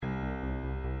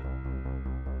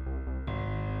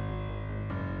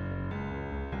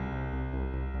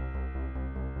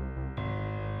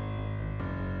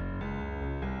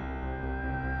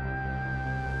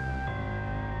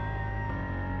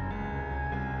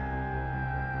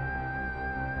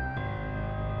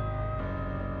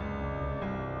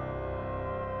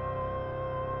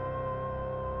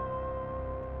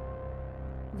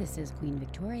This is Queen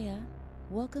Victoria.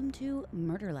 Welcome to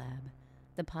Murder Lab,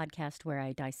 the podcast where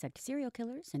I dissect serial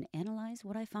killers and analyze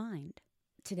what I find.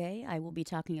 Today, I will be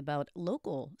talking about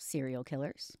local serial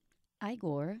killers.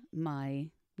 Igor,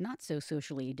 my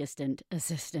not-so-socially distant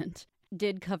assistant,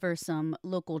 did cover some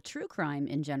local true crime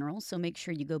in general, so make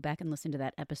sure you go back and listen to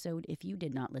that episode if you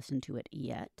did not listen to it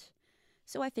yet.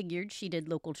 So I figured she did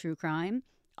local true crime.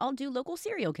 I'll do local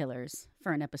serial killers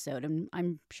for an episode, and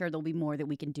I'm sure there'll be more that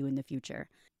we can do in the future.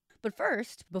 But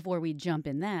first, before we jump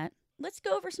in that, let's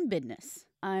go over some business.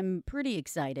 I'm pretty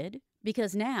excited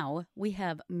because now we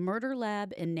have Murder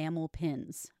Lab enamel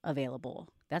pins available.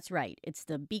 That's right, it's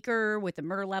the beaker with the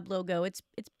Murder Lab logo. It's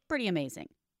pretty amazing.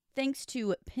 Thanks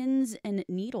to Pins and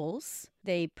Needles,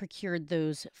 they procured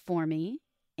those for me,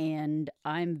 and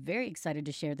I'm very excited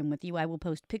to share them with you. I will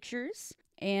post pictures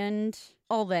and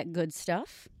all that good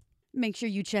stuff. Make sure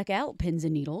you check out Pins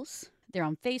and Needles. They're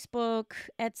on Facebook,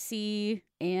 Etsy,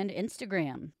 and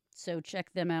Instagram. So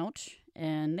check them out.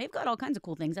 And they've got all kinds of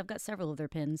cool things. I've got several of their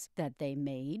pins that they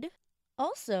made.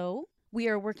 Also, we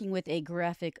are working with a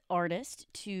graphic artist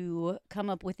to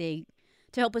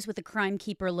help us with the Crime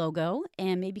Keeper logo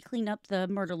and maybe clean up the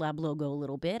Murder Lab logo a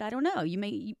little bit. I don't know.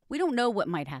 We don't know what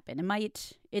might happen.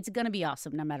 It's going to be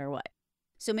awesome no matter what.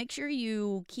 So make sure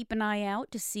you keep an eye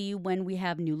out to see when we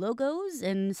have new logos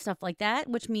and stuff like that,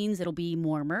 which means it'll be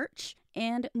more merch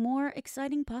and more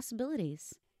exciting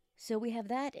possibilities. So we have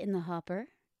that in the hopper.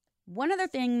 One other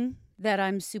thing that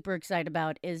I'm super excited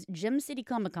about is Gem City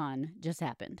Comic Con just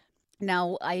happened.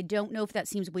 Now, I don't know if that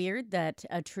seems weird that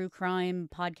a true crime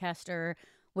podcaster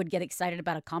would get excited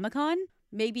about a Comic Con.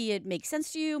 Maybe it makes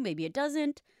sense to you, maybe it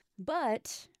doesn't,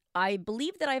 but I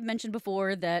believe that I've mentioned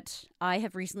before that I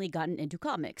have recently gotten into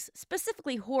comics,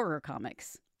 specifically horror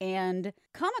comics. And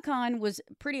Comic-Con was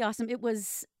pretty awesome. It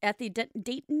was at the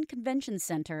Dayton Convention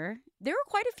Center. There were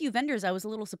quite a few vendors. I was a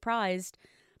little surprised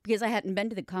because I hadn't been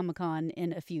to the Comic-Con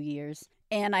in a few years.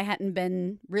 And I hadn't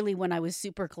been really when I was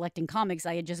super collecting comics.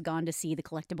 I had just gone to see the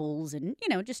collectibles and,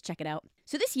 just check it out.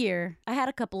 So this year, I had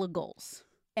a couple of goals.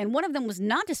 And one of them was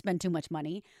not to spend too much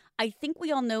money. I think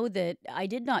we all know that I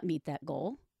did not meet that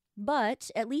goal.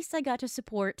 But at least I got to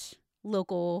support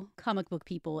local comic book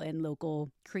people and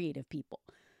local creative people.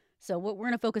 So we're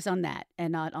going to focus on that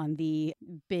and not on the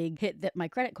big hit that my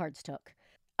credit cards took.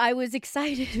 I was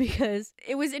excited because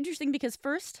it was interesting because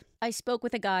first I spoke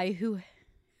with a guy who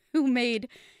made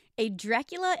a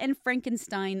Dracula and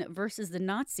Frankenstein versus the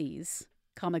Nazis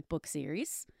comic book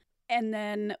series. And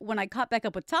then when I caught back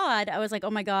up with Todd, I was like, oh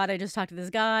my God, I just talked to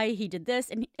this guy. He did this.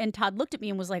 And Todd looked at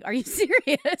me and was like, are you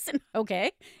serious? And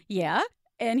okay, yeah.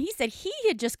 And he said he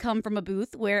had just come from a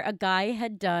booth where a guy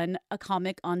had done a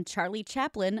comic on Charlie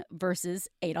Chaplin versus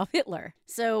Adolf Hitler.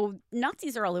 So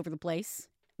Nazis are all over the place,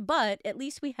 but at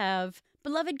least we have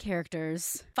beloved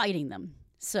characters fighting them.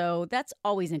 So that's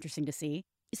always interesting to see.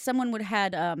 Someone would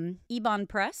have had Eban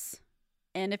Press.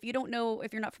 And if you're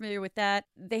not familiar with that,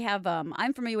 they have,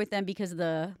 I'm familiar with them because of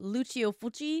the Lucio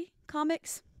Fulci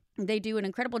comics. They do an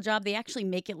incredible job. They actually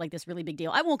make it like this really big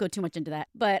deal. I won't go too much into that,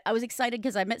 but I was excited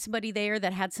because I met somebody there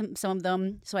that had some of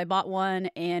them. So I bought one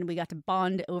and we got to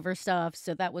bond over stuff.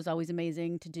 So that was always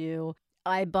amazing to do.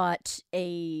 I bought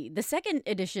the second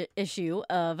issue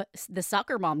of The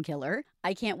Soccer Mom Killer.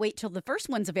 I can't wait till the first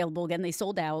one's available again. They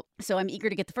sold out. So I'm eager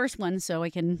to get the first one so I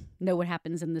can know what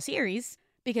happens in the series.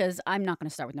 Because I'm not going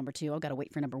to start with number 2. I've got to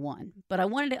wait for number 1. But I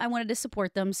wanted to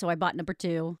support them, so I bought number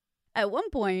 2. At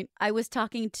one point, I was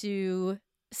talking to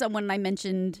someone and I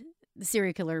mentioned the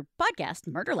serial killer podcast,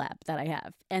 Murder Lab, that I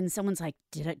have. And someone's like,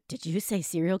 did you say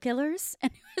serial killers?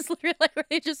 And it was literally like,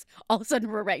 they just all of a sudden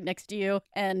were right next to you.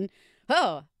 And,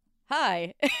 oh,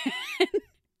 hi.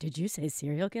 Did you say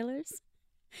serial killers?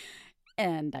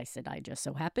 And I said, I just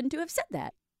so happened to have said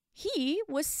that. He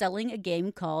was selling a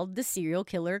game called the Serial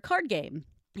Killer Card Game.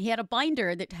 He had a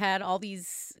binder that had all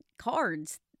these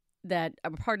cards that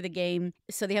are part of the game.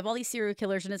 So they have all these serial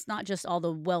killers, and it's not just all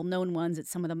the well-known ones. It's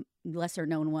some of the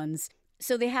lesser-known ones.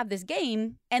 So they have this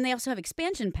game, and they also have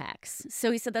expansion packs.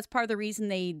 So he said that's part of the reason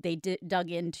they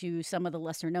dug into some of the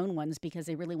lesser-known ones, because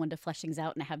they really wanted to flesh things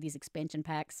out and have these expansion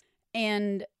packs.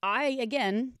 And I,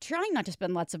 again, trying not to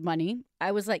spend lots of money,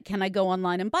 I was like, can I go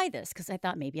online and buy this? Because I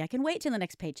thought maybe I can wait till the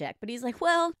next paycheck. But he's like,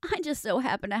 well, I just so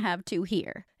happen to have 2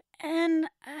 here. And,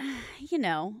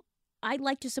 I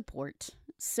like to support.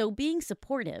 So being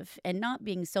supportive and not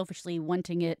being selfishly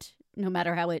wanting it, no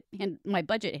matter how my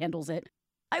budget handles it,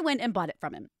 I went and bought it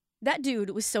from him. That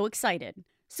dude was so excited.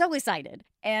 So excited.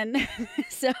 And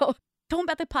so told him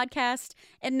about the podcast.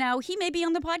 And now he may be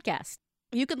on the podcast.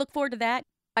 You could look forward to that.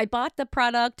 I bought the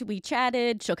product, we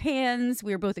chatted, shook hands,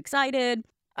 we were both excited.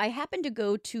 I happened to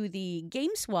go to the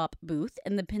GameSwap booth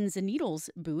and the Pins and Needles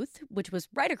booth, which was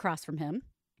right across from him.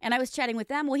 And I was chatting with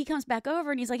them. Well, he comes back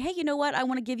over and he's like, hey, you know what? I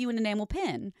want to give you an enamel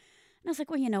pin. And I was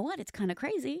like, well, you know what? It's kind of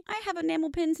crazy. I have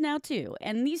enamel pins now, too.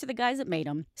 And these are the guys that made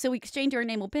them. So we exchanged our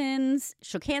enamel pins,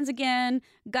 shook hands again.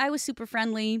 Guy was super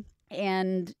friendly.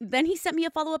 And then he sent me a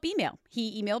follow-up email.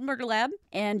 He emailed Murder Lab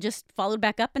and just followed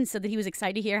back up and said that he was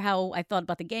excited to hear how I thought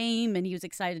about the game and he was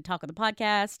excited to talk on the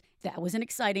podcast. That was an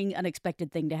exciting,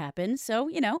 unexpected thing to happen. So,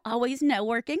 always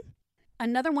networking.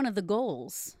 Another one of the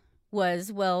goals was,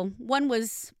 one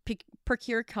was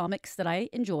procure comics that I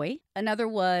enjoy. Another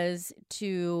was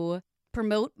to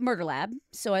promote Murder Lab.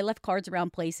 So I left cards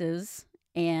around places.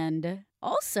 And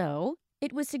also,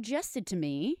 it was suggested to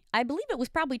me, I believe it was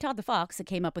probably Todd the Fox that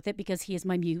came up with it because he is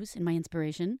my muse and my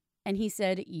inspiration. And he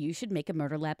said, you should make a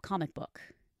Murder Lab comic book.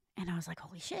 And I was like,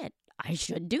 holy shit, I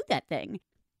should do that thing.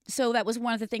 So that was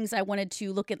one of the things I wanted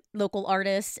to look at local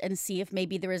artists and see if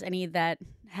maybe there was any that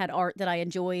had art that I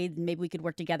enjoyed. Maybe we could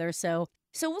work together. So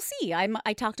we'll see.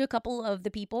 I talked to a couple of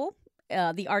the people,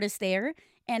 the artists there,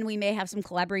 and we may have some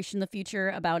collaboration in the future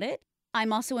about it.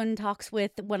 I'm also in talks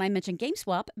with, when I mentioned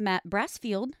GameSwap, Matt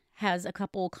Brassfield has a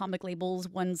couple comic labels.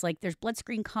 One's like there's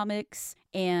Bloodscreen Comics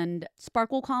and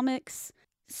Sparkle Comics.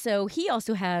 So he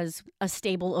also has a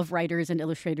stable of writers and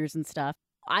illustrators and stuff.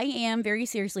 I am very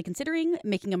seriously considering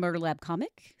making a Murder Lab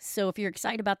comic. So if you're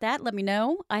excited about that, let me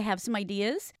know. I have some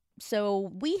ideas.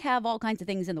 So we have all kinds of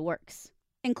things in the works,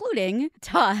 including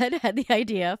Todd had the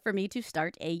idea for me to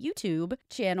start a YouTube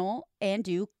channel and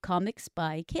do Comics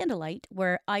by Candlelight,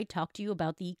 where I talk to you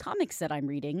about the comics that I'm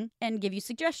reading and give you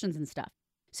suggestions and stuff.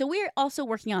 So we're also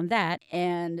working on that.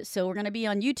 And so we're going to be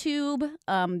on YouTube.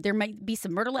 There might be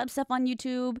some Murder Lab stuff on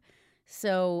YouTube.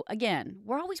 So again,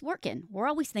 we're always working. We're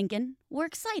always thinking. We're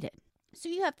excited. So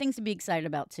you have things to be excited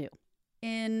about too.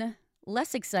 In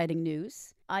less exciting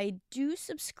news, I do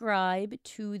subscribe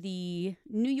to the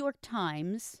New York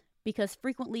Times because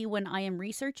frequently when I am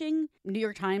researching, New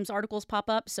York Times articles pop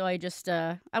up. So I just,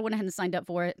 I went ahead and signed up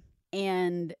for it.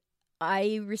 And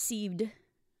I received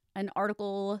an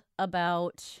article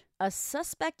about a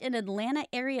suspect in Atlanta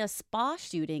area spa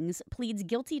shootings pleads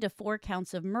guilty to 4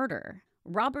 counts of murder.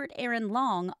 Robert Aaron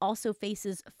Long also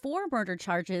faces 4 murder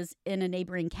charges in a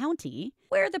neighboring county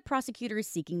where the prosecutor is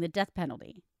seeking the death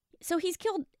penalty. So he's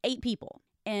killed 8 people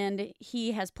and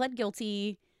he has pled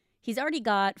guilty. He's already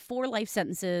got 4 life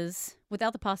sentences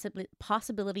without the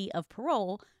possibility of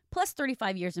parole, plus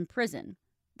 35 years in prison.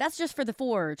 That's just for the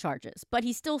 4 charges, but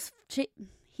he still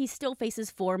faces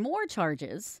 4 more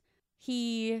charges.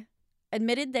 He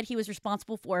admitted that he was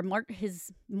responsible for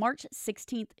his March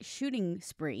 16th shooting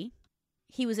spree.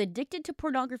 He was addicted to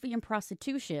pornography and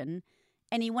prostitution,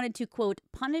 and he wanted to, quote,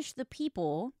 punish the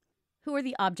people who are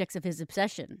the objects of his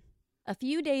obsession. A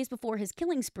few days before his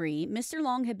killing spree, Mr.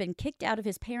 Long had been kicked out of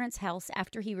his parents' house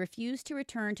after he refused to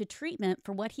return to treatment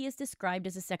for what he has described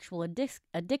as a sexual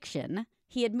addiction.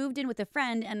 He had moved in with a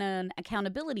friend and an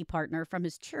accountability partner from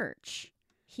his church.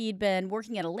 He'd been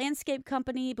working at a landscape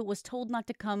company, but was told not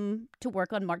to come to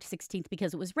work on March 16th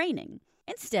because it was raining.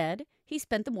 Instead, he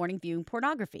spent the morning viewing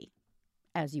pornography.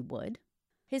 As you would.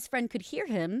 His friend could hear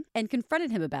him and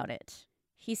confronted him about it.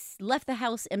 He left the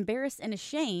house embarrassed and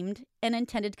ashamed and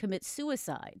intended to commit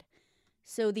suicide.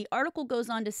 So the article goes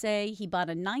on to say he bought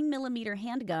a 9mm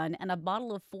handgun and a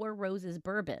bottle of 4 Roses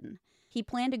bourbon. He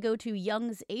planned to go to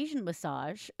Young's Asian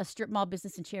Massage, a strip mall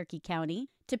business in Cherokee County,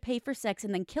 to pay for sex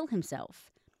and then kill himself.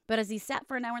 But as he sat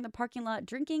for an hour in the parking lot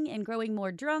drinking and growing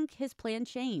more drunk, his plan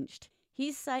changed.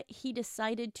 He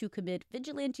decided to commit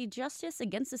vigilante justice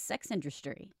against the sex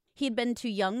industry. He had been to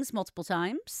Young's multiple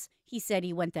times. He said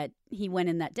he went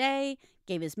in that day,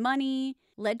 gave his money,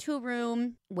 led to a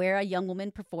room where a young woman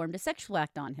performed a sexual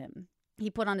act on him. He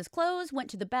put on his clothes, went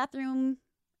to the bathroom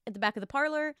at the back of the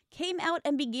parlor, came out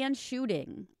and began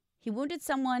shooting. He wounded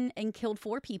someone and killed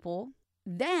 4 people.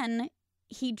 Then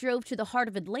he drove to the heart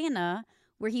of Atlanta,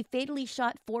 where he fatally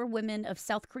shot 4 women of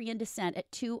South Korean descent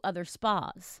at 2 other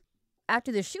spas.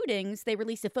 After the shootings, they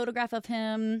released a photograph of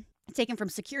him taken from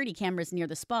security cameras near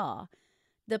the spa.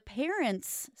 The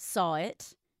parents saw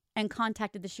it and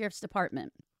contacted the sheriff's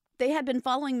department. They had been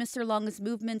following Mr. Long's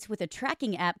movements with a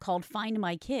tracking app called Find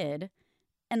My Kid,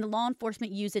 and the law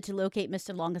enforcement used it to locate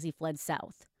Mr. Long as he fled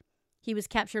south. He was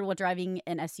captured while driving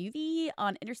an SUV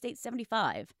on Interstate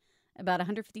 75, about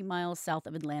 150 miles south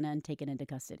of Atlanta, and taken into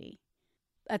custody.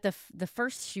 At the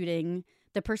first shooting,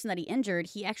 the person that he injured,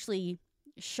 he actually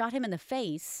shot him in the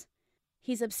face.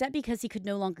 He's upset because he could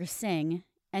no longer sing,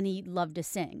 and he loved to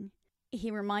sing.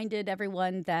 He reminded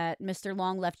everyone that Mr.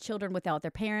 Long left children without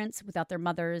their parents, without their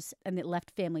mothers, and that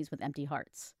left families with empty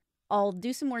hearts. I'll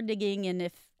do some more digging, and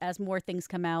if as more things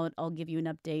come out, I'll give you an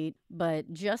update.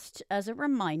 But just as a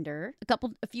reminder,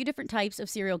 a few different types of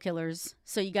serial killers.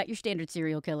 So you got your standard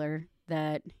serial killer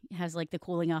that has like the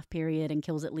cooling off period and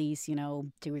kills at least,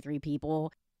 2 or 3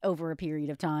 people over a period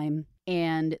of time.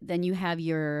 And then you have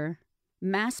your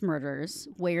mass murders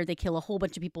where they kill a whole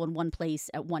bunch of people in one place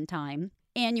at one time.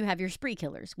 And you have your spree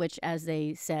killers, which, as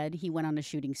they said, he went on a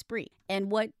shooting spree.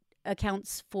 And what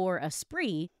accounts for a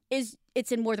spree is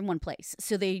it's in more than one place.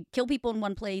 So they kill people in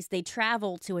one place, they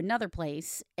travel to another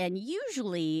place, and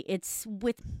usually it's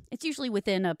usually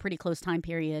within a pretty close time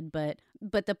period. But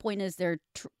the point is they're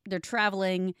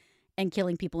traveling and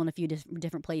killing people in a few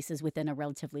different places within a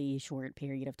relatively short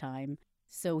period of time.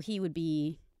 So he would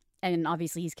be, and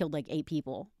obviously he's killed like 8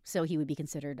 people, so he would be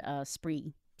considered a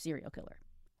spree serial killer.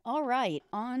 All right,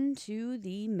 on to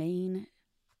the main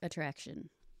attraction.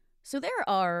 So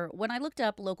when I looked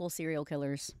up local serial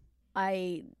killers,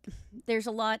 there's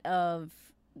a lot of,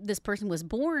 this person was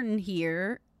born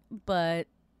here, but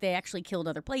they actually killed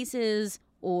other places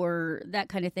or that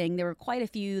kind of thing. There were quite a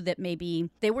few that maybe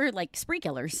they were like spree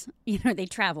killers. They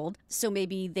traveled. So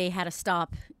maybe they had a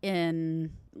stop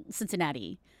in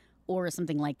Cincinnati or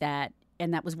something like that.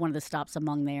 And that was one of the stops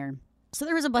among there. So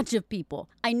there was a bunch of people.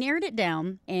 I narrowed it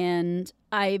down, and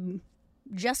I'm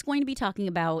just going to be talking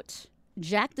about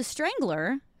Jack the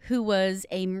Strangler, who was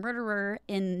a murderer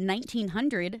in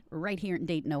 1900 right here in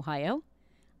Dayton, Ohio.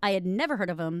 I had never heard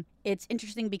of him. It's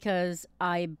interesting because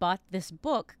I bought this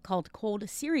book called Cold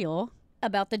Serial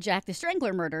about the Jack the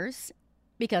Strangler murders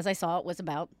because I saw it was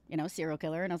about, serial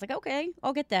killer, and I was like, okay,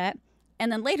 I'll get that. And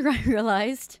then later I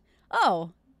realized,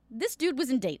 oh, this dude was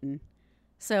in Dayton.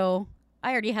 So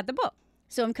I already had the book.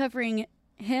 So I'm covering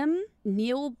him,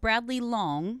 Neil Bradley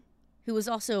Long, who was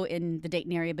also in the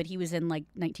Dayton area, but he was in like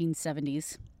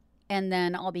 1970s. And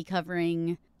then I'll be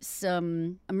covering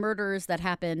some murders that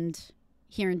happened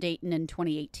here in Dayton in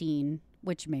 2018,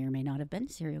 which may or may not have been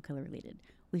serial killer related.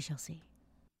 We shall see.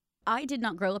 I did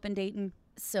not grow up in Dayton,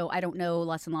 so I don't know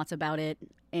lots and lots about it.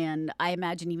 And I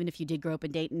imagine even if you did grow up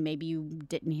in Dayton, maybe you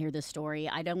didn't hear this story.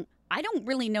 I don't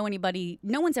really know anybody.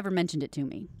 No one's ever mentioned it to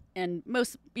me. And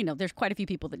most, there's quite a few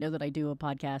people that know that I do a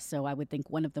podcast, so I would think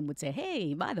one of them would say,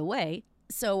 hey, by the way.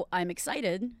 So I'm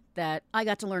excited that I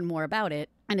got to learn more about it.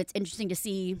 And it's interesting to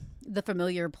see the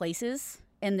familiar places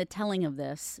and the telling of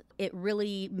this. It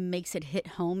really makes it hit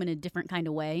home in a different kind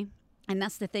of way. And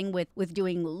that's the thing with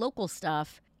doing local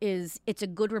stuff, is it's a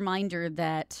good reminder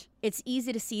that it's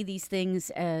easy to see these things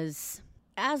as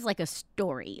like a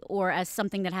story or as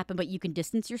something that happened, but you can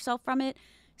distance yourself from it.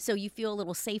 So you feel a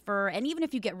little safer. And even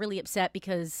if you get really upset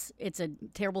because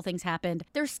terrible things happened,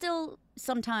 there's still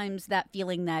sometimes that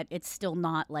feeling that it's still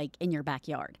not like in your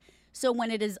backyard. So when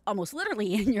it is almost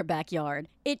literally in your backyard,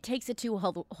 it takes it to a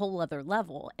whole other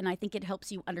level. And I think it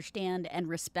helps you understand and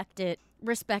respect it.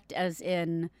 Respect as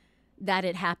in that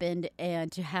it happened,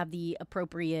 and to have the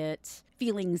appropriate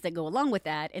feelings that go along with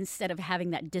that instead of having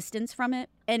that distance from it.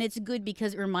 And it's good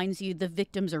because it reminds you the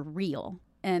victims are real.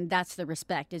 And that's the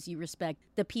respect, is you respect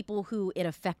the people who it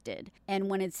affected. And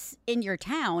when it's in your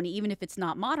town, even if it's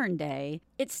not modern day,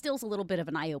 it still's a little bit of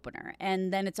an eye-opener.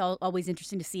 And then it's always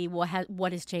interesting to see what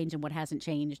has changed and what hasn't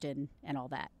changed and all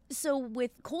that. So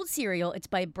with Cold Serial, it's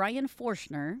by Bryan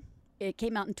Forshner. It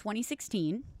came out in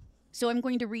 2016. So I'm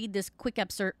going to read this quick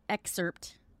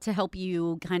excerpt to help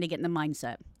you kind of get in the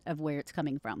mindset of where it's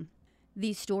coming from.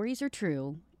 These stories are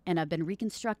true and have been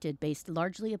reconstructed based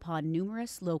largely upon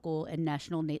numerous local and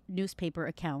national newspaper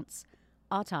accounts,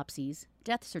 autopsies,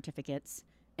 death certificates,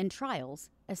 and trials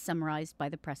as summarized by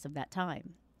the press of that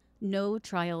time. No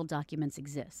trial documents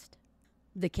exist.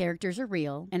 The characters are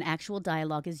real, and actual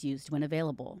dialogue is used when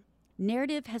available.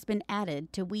 Narrative has been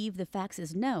added to weave the facts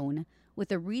as known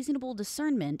with a reasonable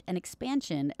discernment and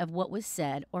expansion of what was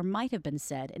said or might have been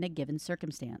said in a given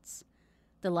circumstance.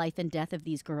 The life and death of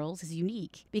these girls is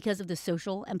unique because of the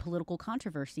social and political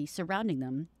controversy surrounding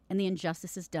them and the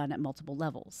injustices done at multiple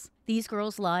levels. These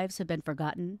girls' lives have been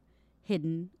forgotten,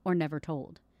 hidden, or never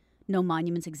told. No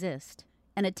monuments exist.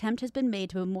 An attempt has been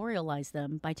made to memorialize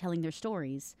them by telling their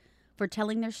stories, for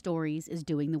telling their stories is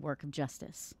doing the work of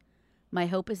justice. My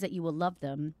hope is that you will love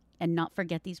them and not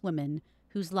forget these women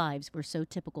whose lives were so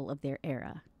typical of their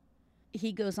era.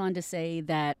 He goes on to say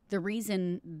that the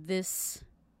reason this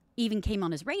even came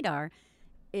on his radar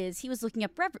is he was looking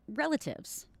up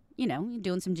relatives,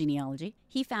 doing some genealogy.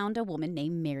 He found a woman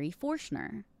named Mary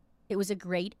Forshner. It was a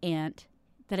great aunt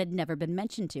that had never been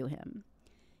mentioned to him.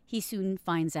 He soon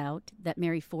finds out that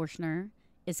Mary Forshner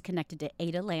is connected to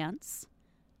Ada Lance,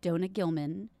 Donna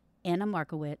Gilman, Anna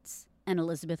Markowitz, and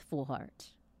Elizabeth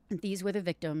Fullhart. These were the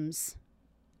victims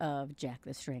of Jack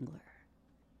the Strangler.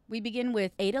 We begin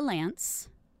with Ada Lance,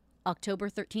 October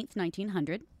 13th,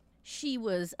 1900. She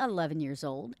was 11 years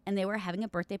old, and they were having a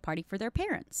birthday party for their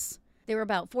parents. There were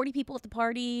about 40 people at the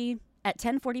party. At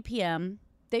 10:40 p.m.,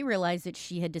 they realized that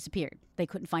she had disappeared. They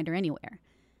couldn't find her anywhere.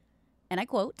 And I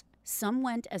quote, "Some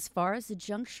went as far as the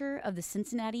juncture of the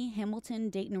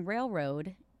Cincinnati-Hamilton-Dayton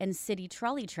Railroad and city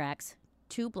trolley tracks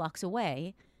 2 blocks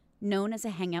away, known as a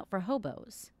hangout for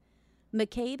hobos.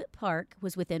 McCabe Park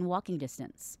was within walking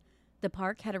distance. The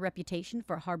park had a reputation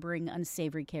for harboring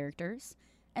unsavory characters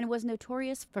and was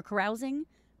notorious for carousing,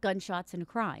 gunshots, and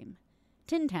crime.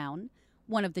 Tin Town,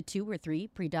 one of the 2 or 3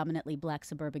 predominantly black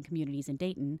suburban communities in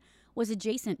Dayton, was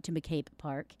adjacent to McCabe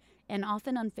Park and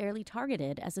often unfairly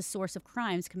targeted as a source of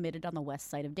crimes committed on the west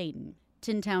side of Dayton.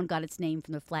 Tin Town got its name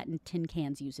from the flattened tin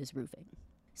cans used as roofing."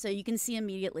 So you can see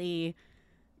immediately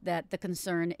that the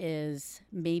concern is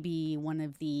maybe one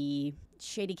of the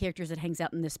shady characters that hangs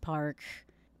out in this park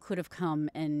could have come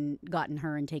and gotten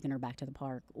her and taken her back to the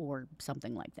park or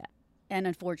something like that. And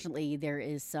unfortunately,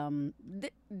 there's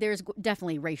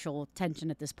definitely racial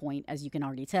tension at this point, as you can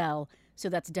already tell. So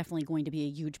that's definitely going to be a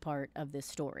huge part of this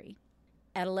story.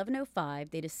 At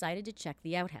 11:05, they decided to check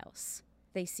the outhouse.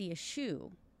 They see a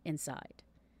shoe inside.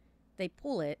 They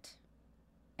pull it,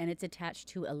 and it's attached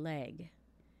to a leg.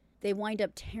 They wind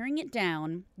up tearing it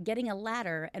down, getting a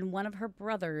ladder, and one of her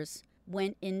brothers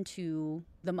went into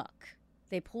the muck.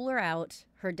 They pull her out.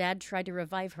 Her dad tried to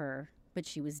revive her, but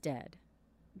she was dead.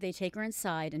 They take her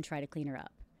inside and try to clean her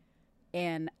up.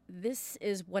 And this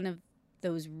is one of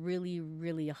those really,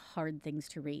 really hard things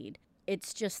to read.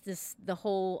 It's just the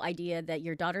whole idea that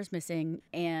your daughter's missing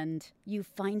and you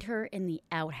find her in the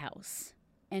outhouse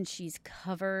and she's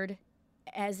covered,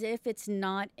 as if it's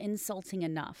not insulting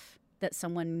enough that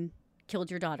someone killed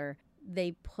your daughter.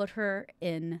 They put her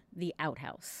in the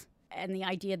outhouse. And the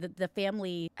idea that the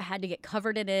family had to get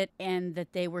covered in it and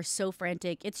that they were so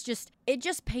frantic, it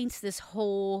just paints this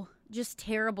whole just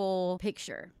terrible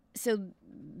picture. So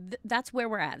that's where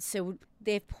we're at. So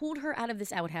they've pulled her out of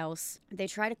this outhouse. They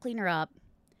try to clean her up.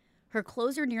 Her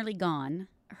clothes are nearly gone.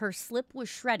 Her slip was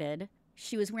shredded.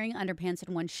 She was wearing underpants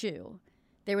and one shoe.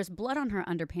 There was blood on her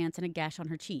underpants and a gash on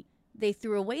her cheek. They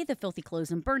threw away the filthy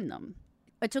clothes and burned them.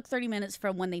 It took 30 minutes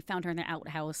from when they found her in the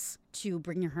outhouse to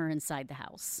bring her inside the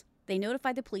house. They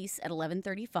notified the police at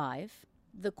 11:35.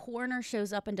 The coroner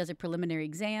shows up and does a preliminary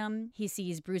exam. He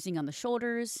sees bruising on the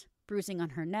shoulders, bruising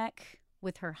on her neck,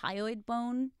 with her hyoid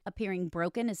bone appearing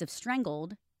broken as if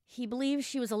strangled. He believes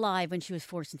she was alive when she was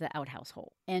forced into the outhouse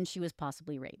hole, and she was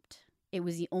possibly raped. It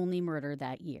was the only murder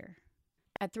that year.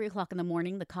 At 3 o'clock in the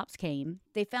morning, the cops came.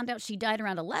 They found out she died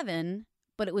around 11,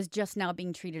 but it was just now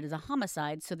being treated as a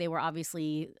homicide, so they were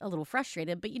obviously a little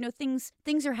frustrated. But,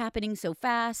 things are happening so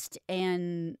fast,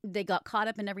 and they got caught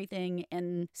up in everything,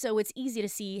 and so it's easy to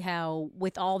see how,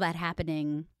 with all that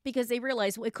happening, because they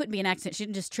realized it couldn't be an accident. She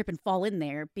didn't just trip and fall in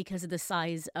there because of the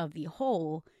size of the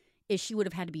hole. She would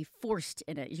have had to be forced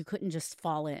in it. You couldn't just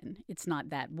fall in. It's not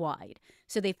that wide.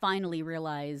 So they finally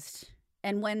realized,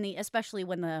 and especially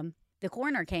when the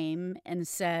coroner came and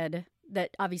said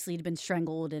that obviously he'd been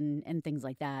strangled and things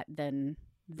like that, then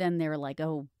they were like,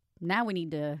 oh, now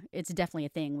it's definitely a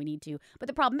thing, we need to. But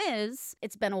the problem is,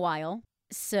 it's been a while,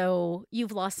 so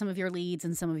you've lost some of your leads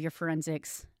and some of your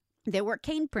forensics. There were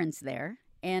cane prints there,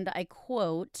 and I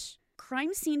quote,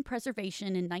 "Crime scene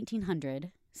preservation in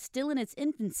 1900, still in its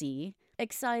infancy,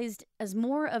 excised as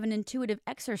more of an intuitive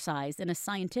exercise than a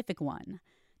scientific one.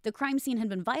 The crime scene had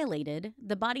been violated,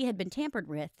 the body had been tampered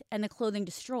with, and the clothing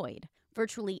destroyed.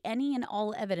 Virtually any and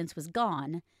all evidence was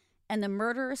gone, and the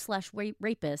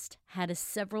murderer/rapist had a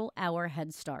several-hour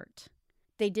head start.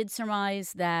 They did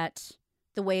surmise that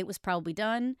the way it was probably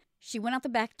done, she went out the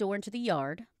back door into the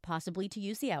yard, possibly to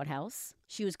use the outhouse.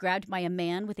 She was grabbed by a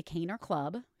man with a cane or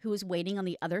club who was waiting on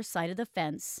the other side of the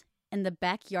fence in the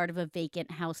backyard of a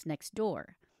vacant house next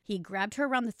door. He grabbed her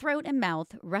around the throat and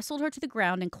mouth, wrestled her to the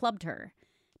ground, and clubbed her.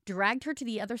 Dragged her to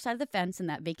the other side of the fence in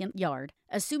that vacant yard,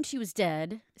 assumed she was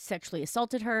dead, sexually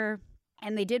assaulted her,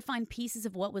 and they did find pieces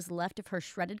of what was left of her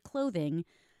shredded clothing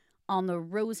on the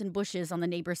rows and bushes on the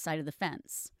neighbor's side of the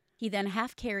fence. He then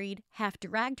half-carried,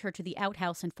 half-dragged her to the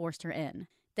outhouse and forced her in.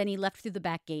 Then he left through the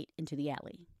back gate into the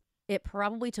alley. It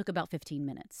probably took about 15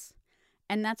 minutes.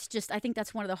 And I think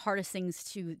that's one of the hardest things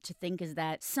to think, is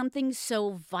that something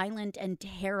so violent and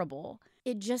terrible,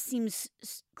 it just seems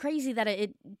crazy that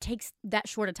it takes that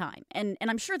short a time. And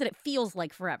I'm sure that it feels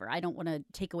like forever. I don't want to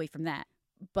take away from that.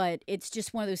 But it's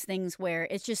just one of those things where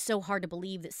it's just so hard to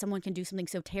believe that someone can do something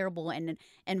so terrible and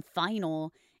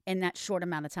final in that short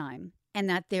amount of time. And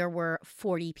that there were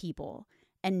 40 people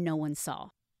and no one saw.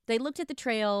 They looked at the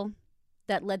trail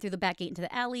that led through the back gate into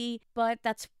the alley, but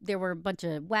there were a bunch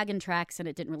of wagon tracks and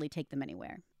it didn't really take them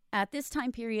anywhere. At this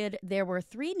time period, there were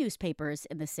 3 newspapers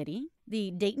in the city: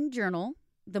 the Dayton Journal,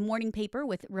 the morning paper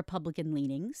with Republican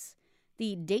leanings,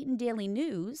 the Dayton Daily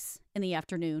News in the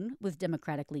afternoon with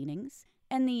Democratic leanings,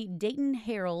 and the Dayton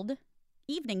Herald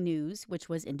Evening News, which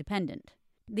was independent.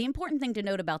 The important thing to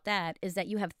note about that is that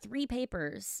you have 3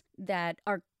 papers that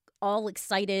are all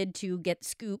excited to get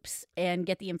scoops and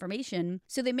get the information,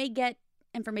 so they may get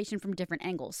information from different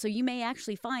angles. So you may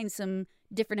actually find some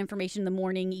different information in the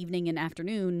morning, evening, and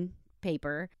afternoon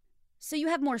paper. So you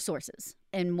have more sources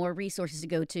and more resources to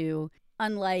go to,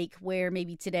 unlike where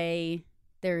maybe today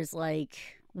there's like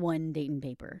one Dayton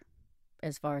paper,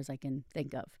 as far as I can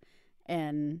think of.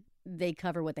 And they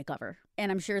cover what they cover.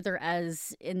 And I'm sure they're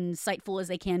as insightful as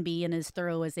they can be and as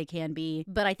thorough as they can be.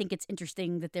 But I think it's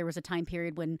interesting that there was a time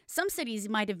period when some cities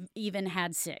might have even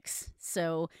had 6.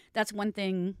 So that's one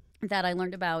thing that I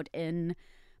learned about in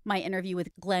my interview with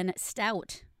Glenn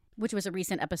Stout, which was a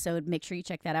recent episode. Make sure you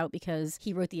check that out because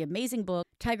he wrote the amazing book,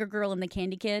 Tiger Girl and the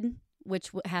Candy Kid,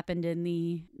 which happened in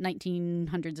the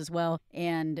 1900s as well.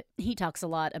 And he talks a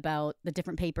lot about the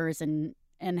different papers and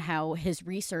how his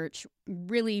research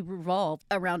really revolved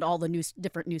around all the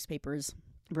different newspapers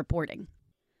reporting.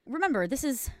 Remember, this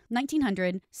is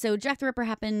 1900, so Jack the Ripper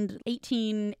happened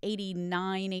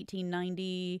 1889,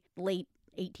 1890, late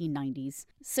 1890s.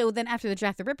 So then after the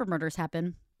Jack the Ripper murders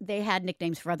happened, they had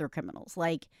nicknames for other criminals.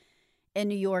 Like in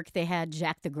New York, they had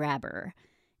Jack the Grabber.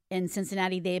 In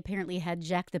Cincinnati, they apparently had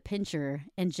Jack the Pincher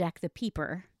and Jack the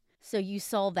Peeper. So you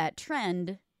saw that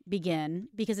trend begin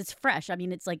because it's fresh. I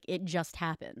mean, it's like it just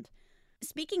happened.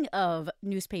 Speaking of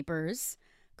newspapers,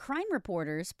 crime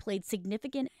reporters played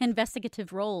significant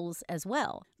investigative roles as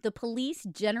well. The police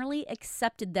generally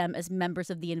accepted them as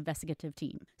members of the investigative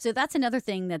team. So that's another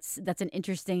thing that's an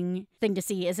interesting thing to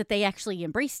see, is that they actually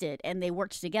embraced it and they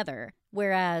worked together.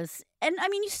 Whereas, and I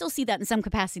mean, you still see that in some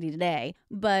capacity today,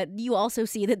 but you also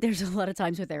see that there's a lot of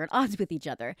times where they're at odds with each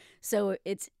other. So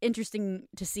it's interesting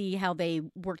to see how they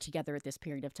work together at this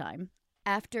period of time.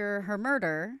 After her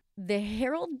murder, the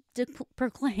Herald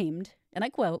proclaimed, and I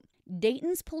quote,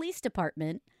 "Dayton's police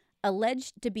department,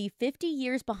 alleged to be 50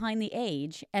 years behind the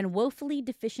age and woefully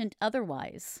deficient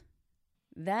otherwise."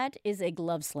 That is a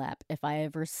glove slap if I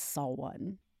ever saw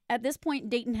one. At this point,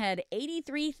 Dayton had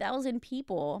 83,000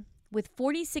 people, with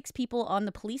 46 people on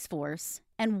the police force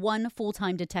and 1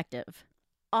 full-time detective.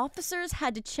 Officers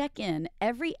had to check in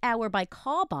every hour by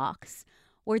call box,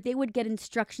 where they would get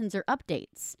instructions or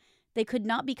updates. They could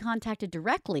not be contacted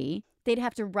directly. They'd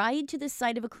have to ride to the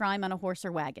site of a crime on a horse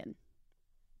or wagon.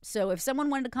 So if someone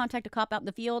wanted to contact a cop out in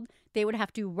the field, they would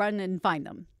have to run and find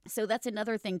them. So that's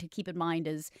another thing to keep in mind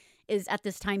is at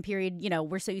this time period, you know,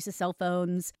 we're so used to cell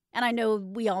phones. And I know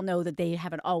we all know that they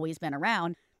haven't always been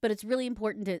around, but it's really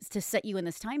important to set you in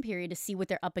this time period to see what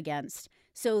they're up against.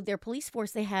 So their police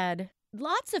force, they had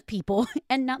lots of people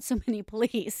and not so many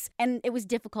police. And it was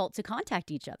difficult to contact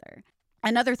each other.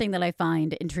 Another thing that I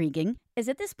find intriguing is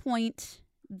at this point,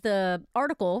 the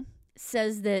article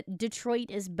says that Detroit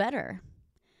is better.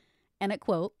 And I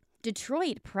quote,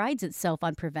 "Detroit prides itself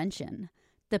on prevention.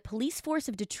 The police force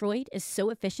of Detroit is so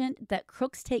efficient that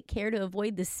crooks take care to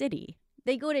avoid the city.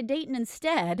 They go to Dayton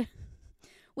instead,"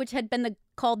 which had been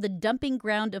called the dumping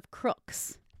ground of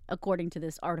crooks, according to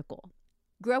this article.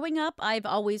 Growing up, I've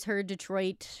always heard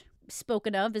Detroit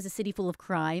spoken of as a city full of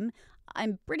crime.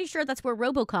 I'm pretty sure that's where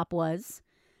RoboCop was.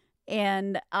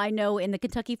 And I know in the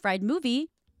Kentucky Fried Movie,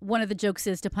 one of the jokes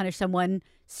is to punish someone,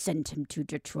 send him to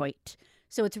Detroit.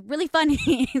 So it's really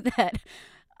funny that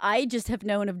I just have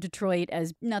known of Detroit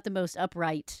as not the most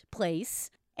upright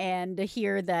place. And to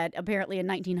hear that apparently in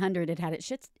 1900 it had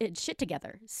its shit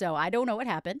together. So I don't know what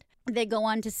happened. They go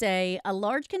on to say, "A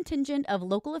large contingent of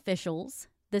local officials,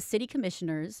 the city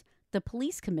commissioners, the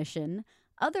police commission,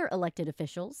 other elected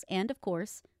officials, and, of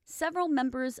course, several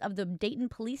members of the Dayton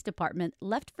Police Department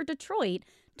left for Detroit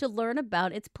to learn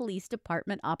about its police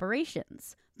department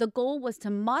operations. The goal was to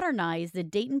modernize the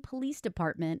Dayton Police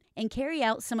Department and carry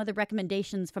out some of the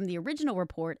recommendations from the original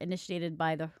report initiated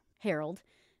by the Herald,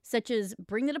 such as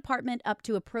bring the department up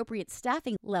to appropriate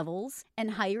staffing levels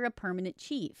and hire a permanent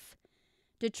chief.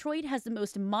 Detroit has the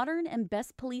most modern and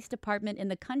best police department in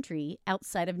the country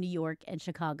outside of New York and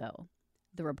Chicago,"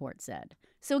 the report said.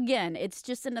 So again, it's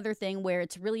just another thing where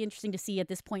it's really interesting to see at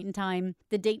this point in time,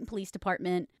 the Dayton Police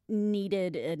Department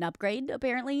needed an upgrade,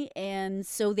 apparently, and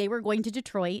so they were going to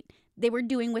Detroit. They were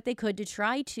doing what they could to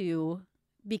try to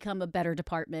become a better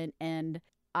department, and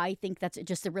I think that's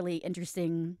just a really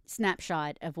interesting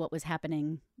snapshot of what was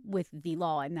happening with the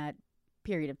law in that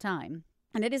period of time.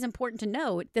 And it is important to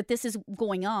note that this is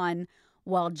going on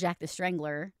while Jack the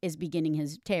Strangler is beginning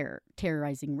his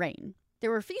terrorizing reign.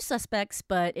 There were a few suspects,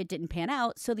 but it didn't pan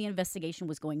out, so the investigation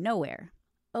was going nowhere.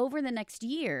 Over the next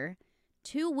year,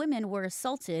 2 women were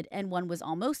assaulted and one was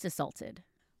almost assaulted.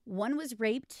 One was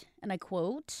raped, and I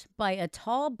quote, by a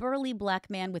tall, burly black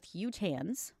man with huge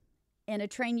hands. In a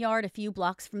train yard a few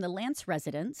blocks from the Lance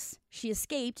residence, she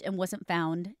escaped and wasn't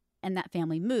found, and that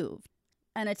family moved.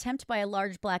 An attempt by a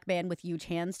large black man with huge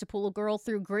hands to pull a girl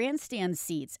through grandstand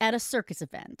seats at a circus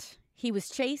event. He was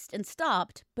chased and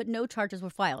stopped, but no charges were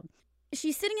filed.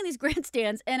 She's sitting in these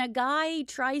grandstands, and a guy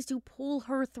tries to pull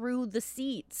her through the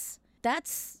seats.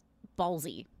 That's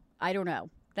ballsy. I don't know.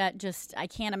 I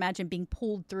can't imagine being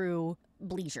pulled through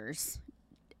bleachers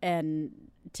and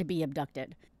to be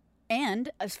abducted.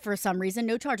 And for some reason,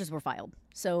 no charges were filed.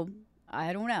 So,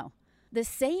 I don't know. The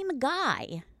same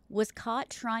guy was caught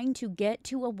trying to get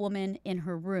to a woman in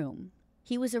her room.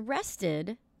 He was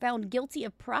arrested, found guilty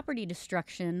of property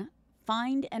destruction,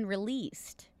 fined and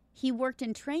released. He worked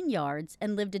in train yards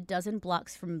and lived a dozen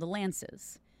blocks from the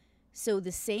Lances. So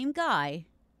the same guy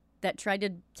that tried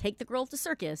to take the girl to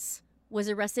circus was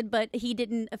arrested, but he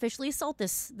didn't officially assault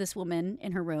this woman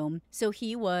in her room, so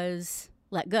he was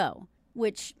let go.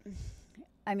 Which,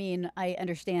 I mean, I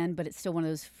understand, but it's still one of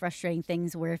those frustrating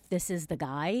things where if this is the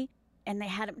guy, and they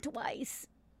had him twice,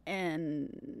 and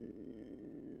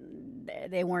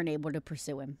they weren't able to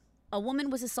pursue him. A woman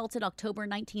was assaulted October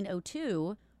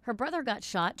 1902. Her brother got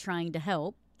shot trying to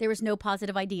help. There was no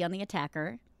positive ID on the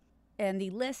attacker, and the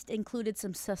list included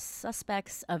some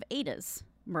suspects of Ada's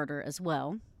murder as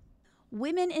well.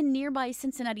 Women in nearby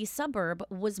Cincinnati suburb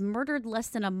was murdered less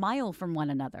than a mile from one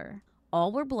another.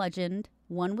 All were bludgeoned,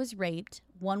 one was raped,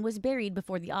 one was buried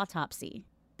before the autopsy.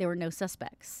 There were no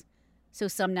suspects. So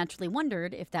some naturally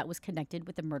wondered if that was connected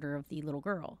with the murder of the little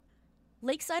girl.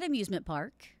 Lakeside Amusement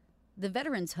Park, the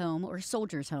Veterans Home or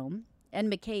Soldiers Home,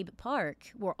 and McCabe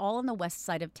Park were all on the west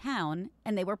side of town,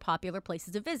 and they were popular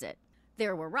places to visit.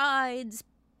 There were rides,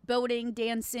 boating,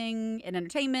 dancing, and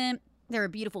entertainment. There were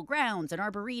beautiful grounds, an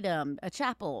arboretum, a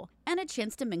chapel, and a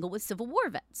chance to mingle with Civil War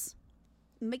vets.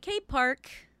 McCabe Park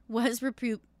was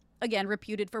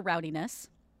reputed for rowdiness,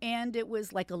 and it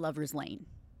was like a lover's lane.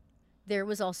 There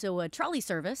was also a trolley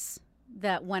service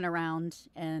that went around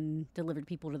and delivered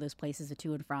people to those places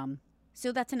to and from.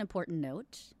 So that's an important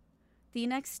note. The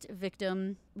next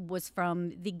victim was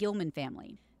from the Gilman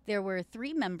family. There were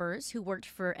 3 members who worked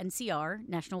for NCR,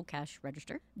 National Cash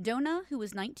Register. Donna, who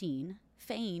was 19,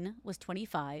 Fane was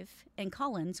 25, and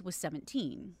Collins was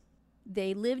 17.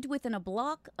 They lived within a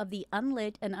block of the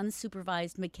unlit and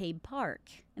unsupervised McCabe Park,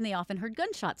 and they often heard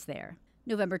gunshots there.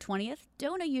 November 20th,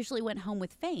 Donna usually went home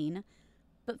with Fane,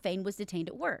 but Fane was detained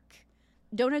at work.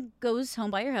 Donna goes home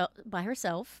by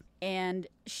herself, and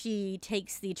she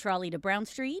takes the trolley to Brown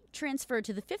Street, transferred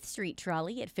to the 5th Street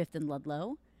trolley at 5th and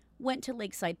Ludlow, went to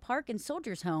Lakeside Park and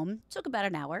Soldiers Home, took about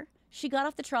an hour. She got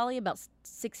off the trolley about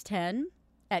 6:10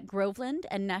 at Groveland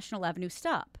and National Avenue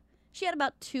stop. She had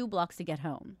about 2 blocks to get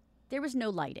home. There was no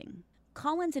lighting.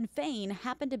 Collins and Fane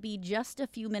happened to be just a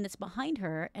few minutes behind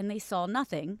her, and they saw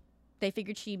nothing. They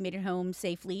figured she made it home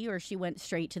safely, or she went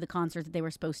straight to the concert that they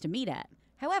were supposed to meet at.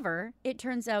 However, it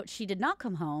turns out she did not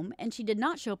come home, and she did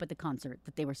not show up at the concert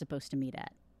that they were supposed to meet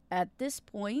at. At this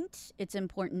point, it's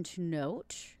important to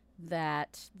note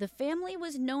that the family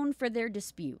was known for their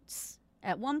disputes.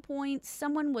 At one point,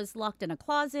 someone was locked in a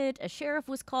closet, a sheriff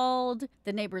was called,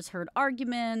 the neighbors heard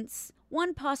arguments,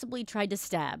 one possibly tried to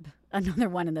stab another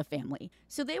one in the family.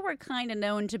 So they were kind of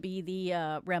known to be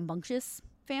the rambunctious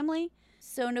family.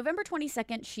 So November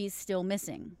 22nd, she's still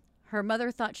missing. Her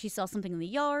mother thought she saw something in the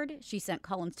yard. She sent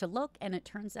Collins to look, and it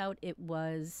turns out it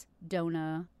was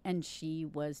Donna, and she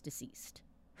was deceased.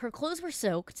 Her clothes were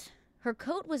soaked. Her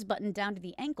coat was buttoned down to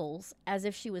the ankles as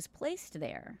if she was placed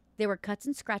there. There were cuts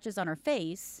and scratches on her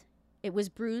face. It was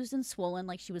bruised and swollen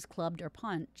like she was clubbed or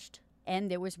punched. And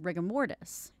there was rigor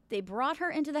mortis. They brought her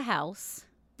into the house.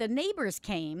 The neighbors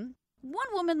came. One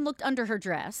woman looked under her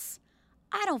dress.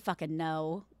 I don't fucking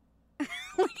know.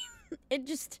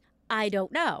 I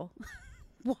don't know.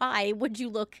 Why would you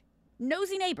look?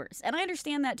 Nosy neighbors. And I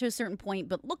understand that to a certain point,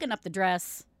 but looking up the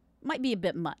dress might be a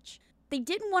bit much. They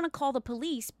didn't want to call the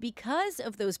police because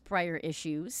of those prior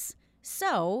issues.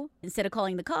 So instead of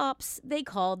calling the cops, they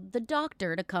called the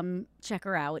doctor to come check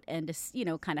her out and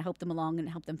to, kind of help them along and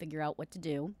help them figure out what to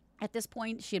do. At this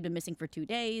point, she had been missing for 2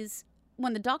 days.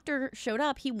 When the doctor showed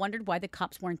up, he wondered why the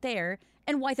cops weren't there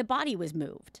and why the body was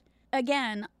moved.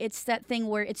 Again, it's that thing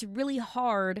where it's really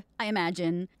hard, I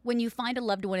imagine, when you find a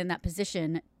loved one in that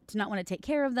position to not want to take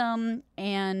care of them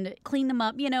and clean them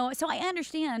up, So I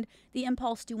understand the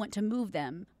impulse to want to move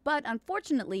them. But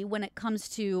unfortunately, when it comes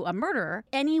to a murder,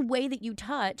 any way that you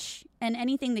touch and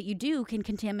anything that you do can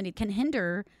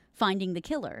hinder finding the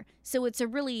killer. So it's a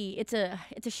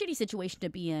shitty situation to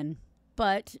be in.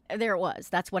 But there it was.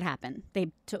 That's what happened.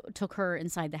 They took her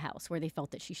inside the house where they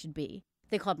felt that she should be.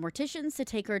 They called morticians to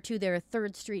take her to their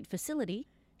 3rd Street facility.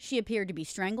 She appeared to be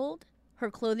strangled. Her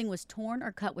clothing was torn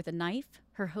or cut with a knife.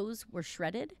 Her hose were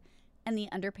shredded, and the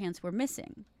underpants were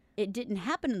missing. It didn't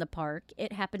happen in the park.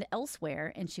 It happened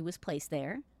elsewhere, and she was placed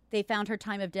there. They found her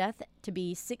time of death to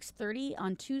be 6:30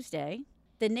 on Tuesday.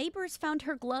 The neighbors found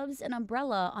her gloves and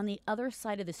umbrella on the other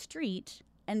side of the street,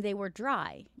 and they were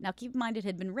dry. Now, keep in mind it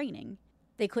had been raining.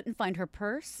 They couldn't find her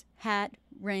purse, hat,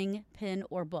 ring, pin,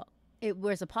 or book. It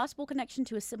was a possible connection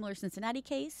to a similar Cincinnati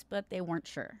case, but they weren't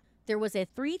sure. There was a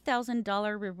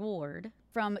 $3,000 reward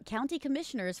from county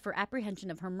commissioners for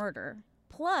apprehension of her murder,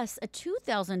 plus a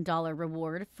 $2,000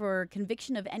 reward for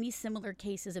conviction of any similar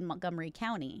cases in Montgomery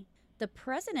County. The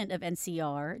president of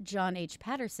NCR, John H.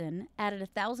 Patterson, added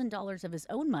 $1,000 of his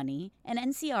own money, and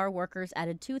NCR workers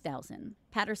added $2,000.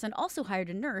 Patterson also hired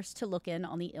a nurse to look in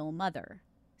on the ill mother.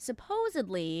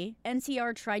 Supposedly,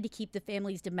 NCR tried to keep the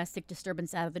family's domestic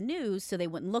disturbance out of the news so they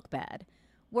wouldn't look bad.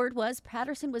 Word was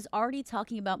Patterson was already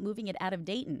talking about moving it out of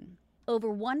Dayton. Over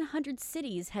 100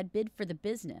 cities had bid for the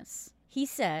business. He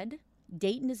said,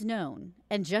 Dayton is known,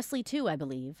 and justly too, I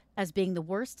believe, as being the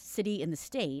worst city in the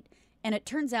state, and it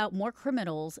turns out more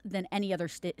criminals than any other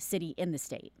city in the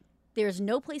state. There is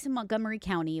no place in Montgomery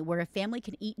County where a family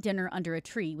can eat dinner under a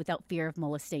tree without fear of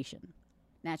molestation.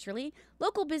 Naturally,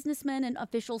 local businessmen and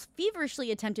officials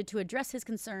feverishly attempted to address his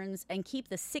concerns and keep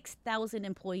the 6,000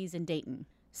 employees in Dayton.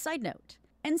 Side note,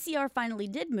 NCR finally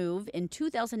did move in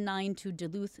 2009 to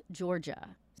Duluth,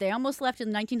 Georgia. They almost left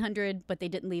in 1900, but they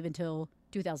didn't leave until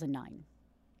 2009.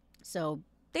 So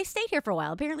they stayed here for a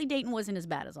while. Apparently Dayton wasn't as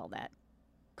bad as all that.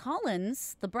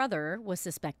 Collins, the brother, was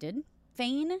suspected.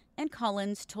 Fain and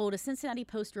Collins told a Cincinnati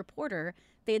Post reporter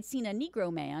they had seen a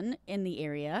Negro man in the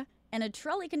area, and a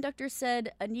trolley conductor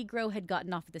said a Negro had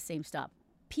gotten off at the same stop.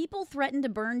 People threatened to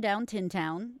burn down Tin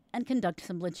Town and conduct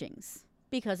some lynchings.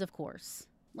 Because, of course.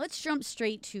 Let's jump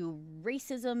straight to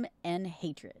racism and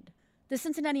hatred. The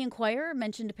Cincinnati Enquirer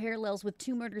mentioned parallels with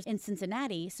 2 murders in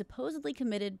Cincinnati supposedly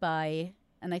committed by,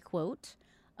 and I quote,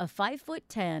 a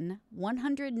 5'10",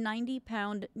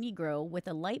 190-pound Negro with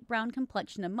a light brown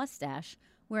complexion and mustache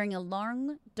wearing a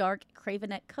long, dark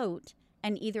cravenette coat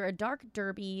and either a dark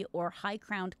derby or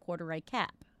high-crowned corduroy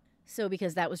cap. So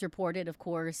because that was reported, of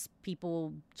course,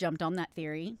 people jumped on that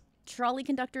theory. Trolley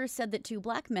conductors said that 2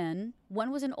 black men,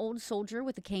 one was an old soldier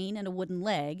with a cane and a wooden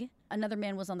leg, another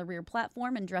man was on the rear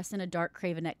platform and dressed in a dark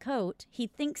cravenette coat. He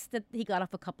thinks that he got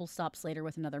off a couple stops later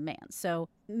with another man. So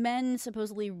men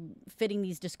supposedly fitting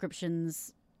these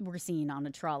descriptions were seen on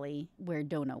a trolley where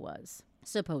Dona was,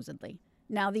 supposedly.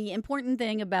 Now, the important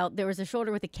thing about there was a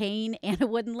shoulder with a cane and a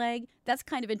wooden leg, that's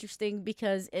kind of interesting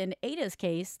because in Ada's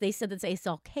case, they said that they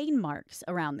saw cane marks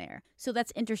around there. So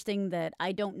that's interesting that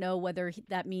I don't know whether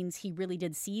that means he really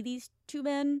did see these 2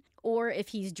 men or if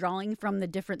he's drawing from the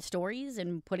different stories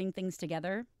and putting things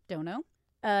together. Don't know.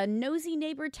 A nosy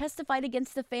neighbor testified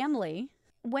against the family.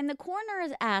 When the coroner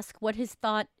is asked what his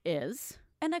thought is,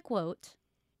 and I quote,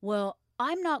 "Well,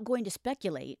 I'm not going to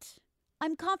speculate.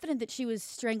 I'm confident that she was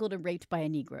strangled and raped by a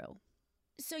Negro."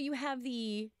 So you have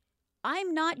the,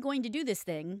 I'm not going to do this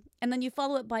thing, and then you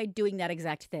follow it by doing that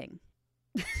exact thing.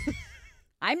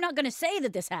 I'm not going to say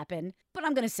that this happened, but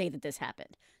I'm going to say that this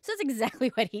happened. So that's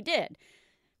exactly what he did.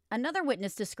 Another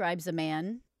witness describes a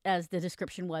man, as the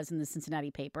description was in the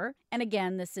Cincinnati paper. And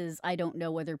again, this is, I don't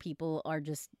know whether people are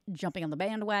just jumping on the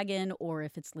bandwagon or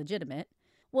if it's legitimate.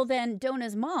 Well, then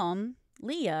Dona's mom,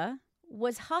 Leah,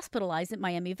 was hospitalized at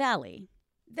Miami Valley.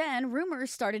 Then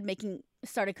rumors started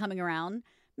coming around,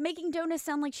 making Dona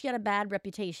sound like she had a bad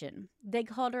reputation. They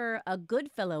called her a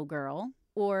good fellow girl,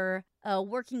 or a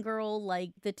working girl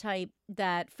like the type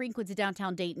that frequents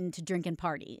downtown Dayton to drink and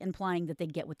party, implying that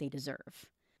they'd get what they deserve.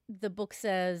 The book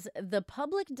says, the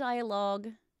public dialogue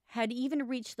had even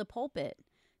reached the pulpit.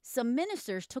 Some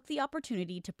ministers took the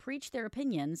opportunity to preach their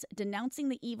opinions, denouncing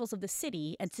the evils of the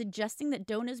city and suggesting that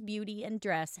Dona's beauty and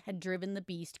dress had driven the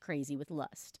beast crazy with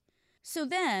lust. So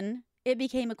then it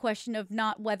became a question of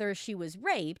not whether she was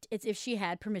raped, it's if she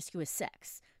had promiscuous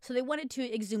sex. So they wanted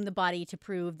to exhume the body to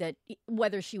prove that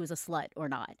whether she was a slut or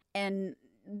not. And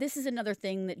this is another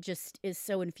thing that just is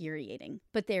so infuriating.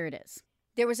 But there it is.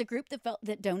 There was a group that felt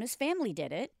that Dona's family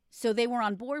did it, so they were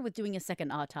on board with doing a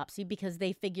second autopsy because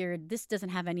they figured this doesn't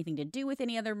have anything to do with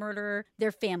any other murder.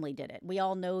 Their family did it. We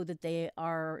all know that they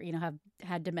are, have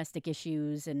had domestic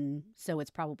issues, and so it's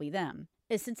probably them.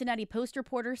 A Cincinnati Post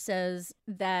reporter says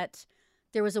that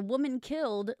there was a woman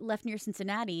killed left near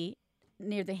Cincinnati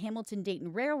near the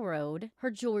Hamilton-Dayton Railroad.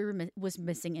 Her jewelry was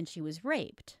missing and she was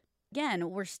raped. Again,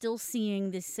 we're still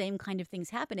seeing the same kind of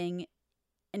things happening,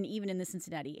 and even in the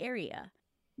Cincinnati area.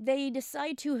 They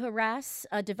decide to harass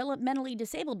a developmentally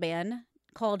disabled man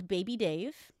called Baby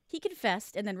Dave. He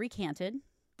confessed and then recanted.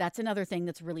 That's another thing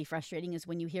that's really frustrating, is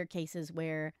when you hear cases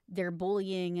where they're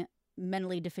bullying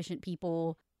mentally deficient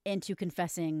people into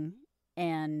confessing,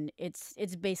 and it's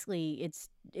basically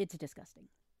disgusting.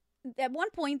 At one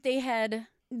point,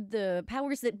 the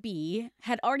powers that be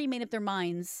had already made up their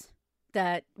minds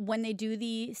that when they do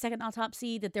the second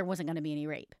autopsy, that there wasn't going to be any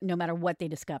rape, no matter what they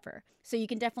discover. So you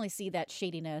can definitely see that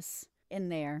shadiness in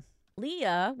there.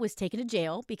 Leah was taken to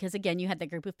jail because, again, you had that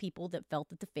group of people that felt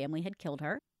that the family had killed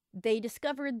her. They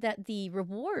discovered that the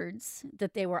rewards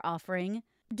that they were offering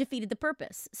defeated the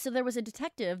purpose. So there was a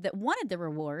detective that wanted the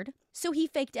reward, so he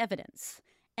faked evidence.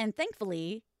 And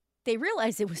thankfully, they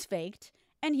realized it was faked,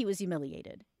 and he was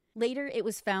humiliated. Later, it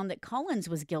was found that Collins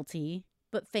was guilty,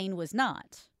 but Fane was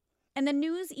not. And the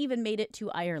news even made it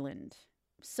to Ireland.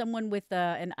 Someone with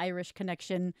an Irish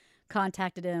connection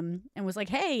contacted him and was like,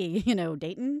 hey,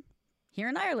 Dayton, here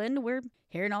in Ireland, we're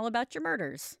hearing all about your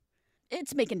murders.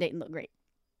 It's making Dayton look great.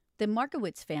 The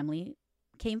Markowitz family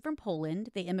came from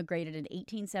Poland. They immigrated in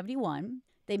 1871.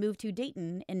 They moved to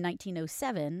Dayton in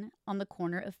 1907 on the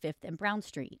corner of 5th and Brown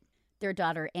Street. Their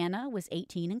daughter Anna was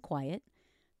 18 and quiet.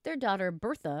 Their daughter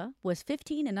Bertha was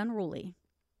 15 and unruly.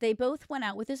 They both went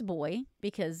out with this boy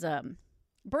because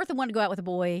Bertha wanted to go out with a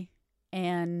boy,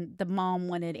 and the mom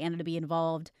wanted Anna to be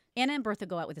involved. Anna and Bertha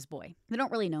go out with this boy. They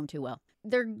don't really know him too well.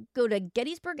 They go to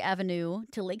Gettysburg Avenue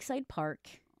to Lakeside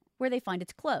Park, where they find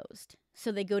it's closed.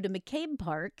 So they go to McCabe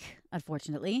Park,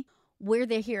 unfortunately, where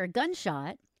they hear a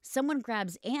gunshot. Someone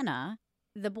grabs Anna.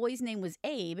 The boy's name was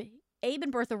Abe. Abe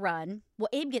and Bertha run. Well,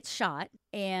 Abe gets shot,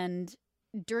 and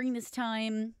during this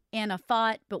time, Anna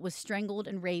fought but was strangled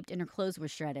and raped, and her clothes were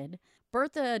shredded.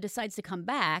 Bertha decides to come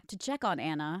back to check on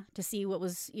Anna to see what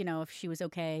was, if she was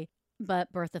okay,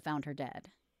 but Bertha found her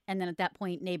dead. And then at that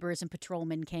point, neighbors and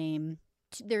patrolmen came.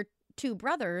 Their two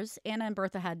brothers, Anna and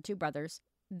Bertha had two brothers,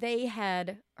 they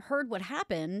had heard what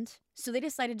happened, so they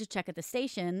decided to check at the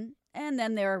station, and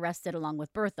then they were arrested along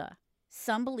with Bertha.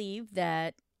 Some believe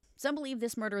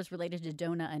this murder is related to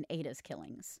Dona and Ada's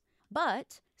killings.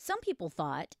 But some people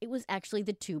thought it was actually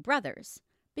the two brothers,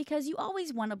 because you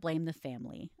always want to blame the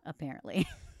family, apparently.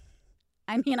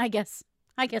 I mean, I guess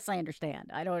I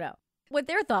understand. I don't know. What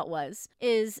their thought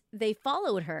is they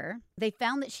followed her, they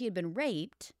found that she had been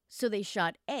raped, so they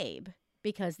shot Abe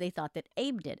because they thought that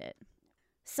Abe did it.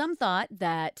 Some thought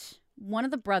that one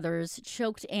of the brothers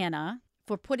choked Anna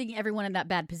for putting everyone in that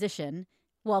bad position,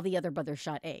 while the other brother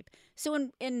shot Abe. So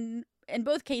in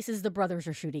both cases, the brothers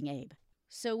are shooting Abe.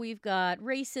 So we've got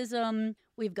racism,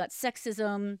 we've got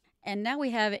sexism, and now we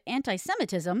have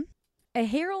anti-Semitism. A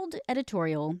Herald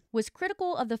editorial was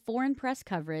critical of the foreign press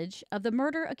coverage of the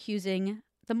murder accusing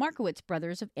the Markowitz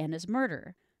brothers of Anna's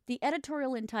murder. The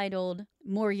editorial, entitled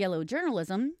 "More Yellow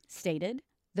Journalism," stated,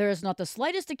 "There is not the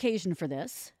slightest occasion for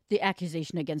this, the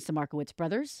accusation against the Markowitz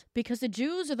brothers, because the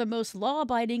Jews are the most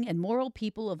law-abiding and moral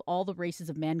people of all the races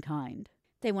of mankind."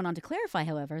 They went on to clarify,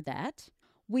 however, that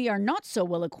 "We are not so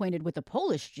well acquainted with the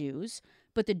Polish Jews,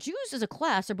 but the Jews as a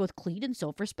class are both clean and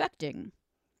self-respecting."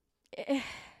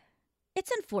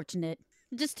 It's unfortunate.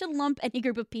 Just to lump any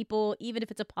group of people, even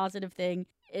if it's a positive thing,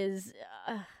 it's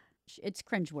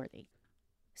cringeworthy.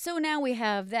 So now we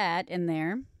have that in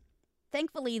there.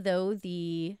 Thankfully, though,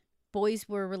 the boys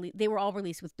they were all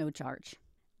released with no charge.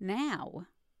 Now,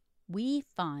 we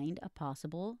find a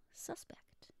possible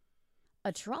suspect.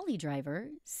 A trolley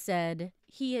driver said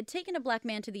he had taken a black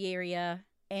man to the area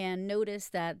and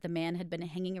noticed that the man had been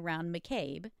hanging around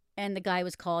McCabe, and the guy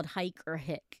was called Hike or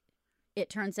Hick. It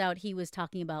turns out he was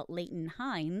talking about Leighton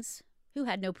Hines, who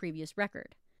had no previous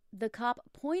record. The cop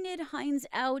pointed Hines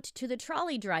out to the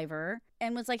trolley driver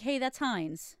and was like, "Hey, that's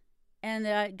Hines." And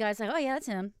the guy's like, "Oh yeah, that's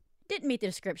him." Didn't meet the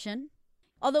description.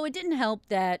 Although it didn't help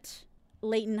that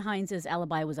Leighton Hines'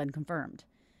 alibi was unconfirmed.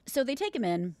 So they take him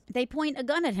in, they point a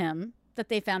gun at him that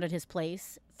they found at his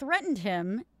place, threatened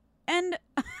him, and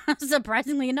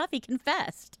surprisingly enough, he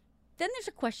confessed. Then there's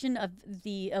a question of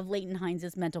Leighton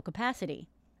Hines' mental capacity.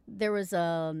 There was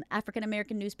an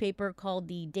African-American newspaper called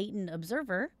the Dayton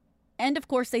Observer, and of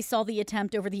course they saw the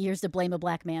attempt over the years to blame a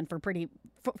black man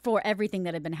for everything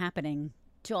that had been happening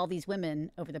to all these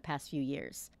women over the past few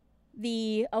years.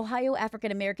 The Ohio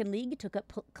African American League took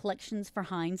up collections for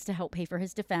Hines to help pay for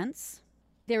his defense.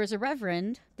 There was a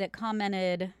reverend that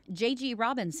commented, J.G.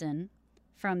 Robinson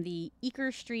from the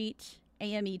Eaker Street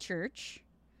AME Church.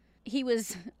 He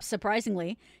was,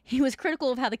 surprisingly, he was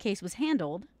critical of how the case was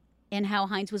handled and how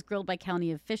Hines was grilled by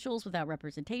county officials without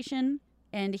representation.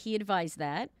 And he advised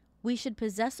that we should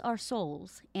possess our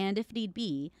souls and, if need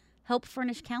be, help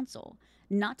furnish counsel,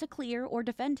 not to clear or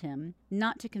defend him,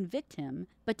 not to convict him,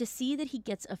 but to see that he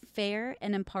gets a fair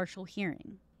and impartial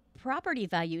hearing. Property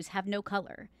values have no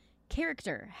color.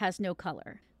 Character has no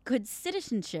color. Good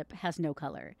citizenship has no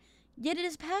color. Yet it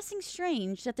is passing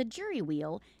strange that the jury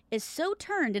wheel is so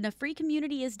turned in a free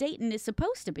community as Dayton is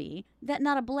supposed to be that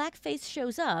not a black face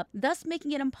shows up, thus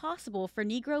making it impossible for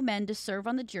Negro men to serve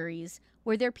on the juries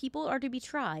where their people are to be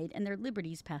tried and their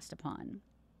liberties passed upon.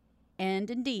 And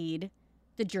indeed,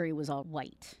 the jury was all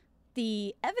white.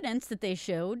 The evidence that they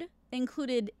showed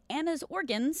included Anna's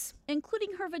organs,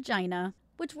 including her vagina,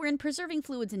 which were in preserving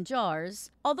fluids in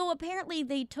jars, although apparently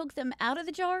they took them out of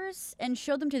the jars and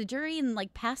showed them to the jury and,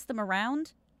 passed them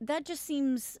around. That just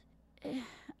seems...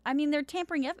 they're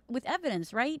tampering with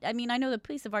evidence, right? I know the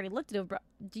police have already looked at it, but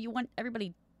do you want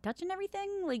everybody touching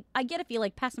everything? I get if you,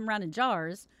 pass them around in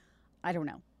jars. I don't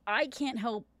know. I can't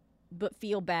help but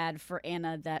feel bad for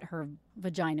Anna that her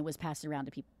vagina was passed around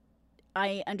to people.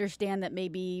 I understand that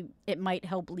maybe it might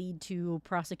help lead to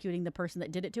prosecuting the person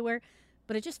that did it to her,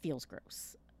 but it just feels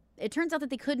gross. It turns out that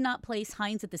they could not place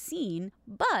Hines at the scene,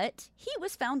 but he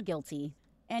was found guilty,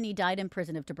 and he died in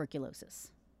prison of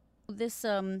tuberculosis. This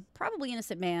probably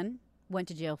innocent man went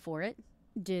to jail for it.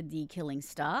 Did the killing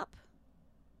stop?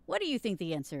 What do you think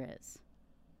the answer is?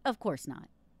 Of course not.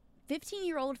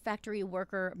 15-year-old factory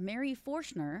worker Mary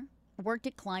Forshner worked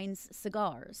at Klein's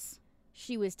Cigars.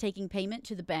 She was taking payment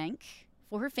to the bank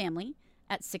for her family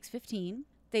at 6:15.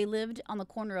 They lived on the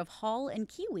corner of Hall and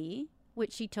Kiwi,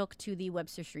 which she took to the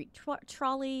Webster Street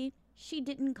trolley. She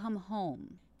didn't come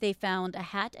home. They found a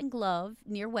hat and glove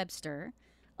near Webster,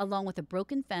 along with a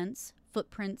broken fence,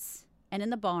 footprints, and in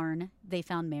the barn, they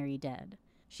found Mary dead.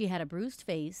 She had a bruised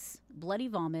face, bloody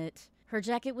vomit, her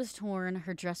jacket was torn,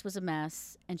 her dress was a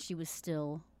mess, and she was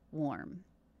still warm.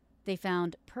 They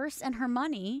found purse and her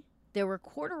money. There were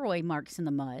corduroy marks in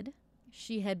the mud.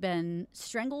 She had been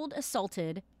strangled,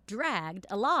 assaulted, dragged,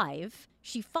 alive.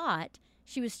 She fought.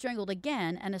 She was strangled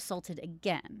again and assaulted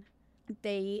again.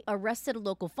 They arrested a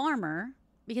local farmer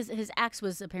because his axe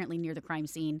was apparently near the crime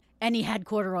scene, and he had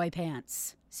corduroy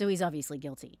pants, so he's obviously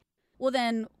guilty. Well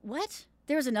then, what?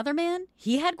 There's another man?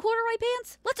 He had corduroy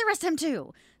pants? Let's arrest him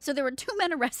too! So there were 2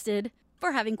 men arrested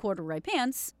for having corduroy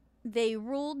pants. They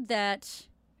ruled that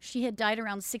she had died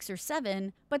around 6 or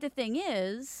 7, but the thing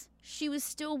is, she was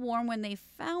still warm when they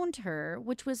found her,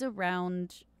 which was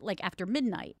around, after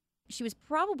midnight. She was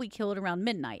probably killed around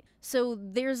midnight. So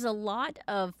there's a lot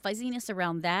of fuzziness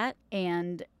around that,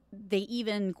 and they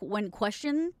even, when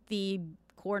questioned, the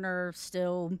coroner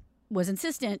still was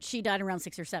insistent she died around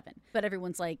 6 or 7. But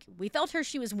everyone's like, we felt her,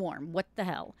 she was warm. What the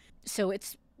hell? So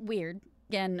it's weird.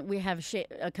 Again, we have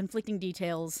conflicting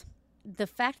details. The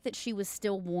fact that she was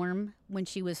still warm when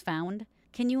she was found,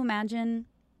 can you imagine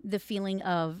the feeling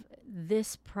of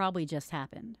this probably just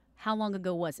happened? How long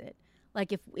ago was it?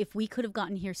 If we could have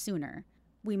gotten here sooner,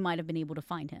 we might have been able to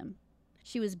find him.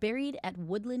 She was buried at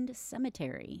Woodland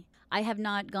Cemetery. I have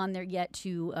not gone there yet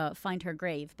to find her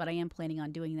grave, but I am planning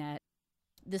on doing that.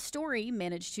 The story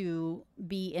managed to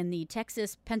be in the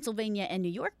Texas, Pennsylvania, and New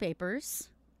York papers,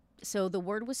 so the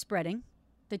word was spreading.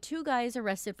 The 2 guys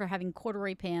arrested for having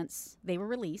corduroy pants, they were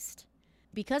released.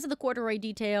 Because of the corduroy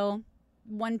detail,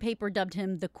 one paper dubbed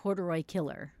him the Corduroy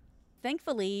Killer.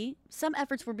 Thankfully, some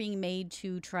efforts were being made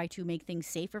to try to make things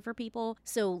safer for people,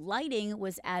 so lighting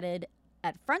was added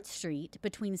at Front Street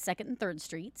between 2nd and 3rd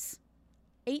Streets.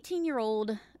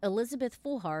 18-year-old Elizabeth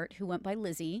Fullhart, who went by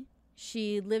Lizzie,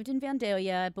 she lived in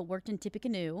Vandalia but worked in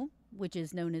Tippecanoe, which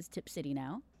is known as Tip City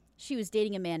now. She was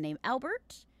dating a man named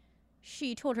Albert.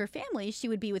 She told her family she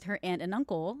would be with her aunt and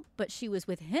uncle, but she was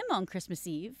with him on Christmas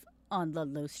Eve on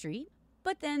Ludlow Street.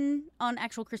 But then, on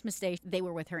actual Christmas Day, they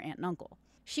were with her aunt and uncle.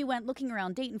 She went looking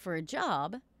around Dayton for a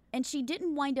job, and she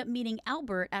didn't wind up meeting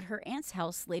Albert at her aunt's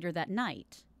house later that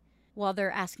night. While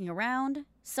they're asking around,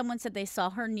 someone said they saw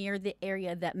her near the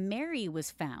area that Mary was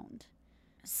found.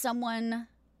 Someone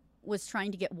was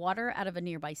trying to get water out of a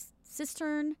nearby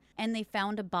cistern, and they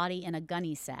found a body in a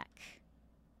gunny sack.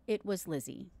 It was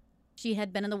Lizzie. She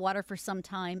had been in the water for some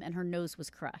time, and her nose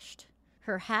was crushed.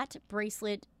 Her hat,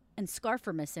 bracelet, and scarf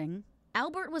were missing.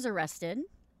 Albert was arrested.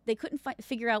 They couldn't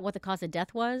figure out what the cause of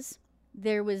death was.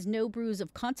 There was no bruise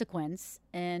of consequence,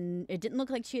 and it didn't look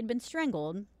like she had been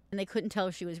strangled, and they couldn't tell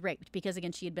if she was raped because,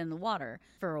 again, she had been in the water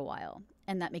for a while,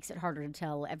 and that makes it harder to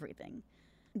tell everything.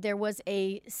 There was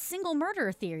a single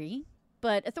murder theory,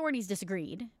 but authorities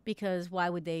disagreed because why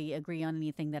would they agree on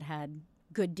anything that had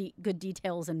good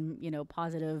details and,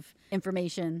 positive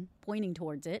information pointing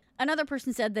towards it? Another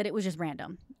person said that it was just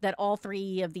random, that all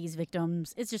three of these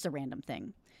victims, it's just a random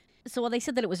thing. So while they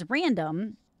said that it was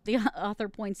random, the author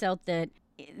points out that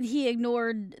he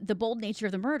ignored the bold nature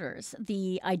of the murders,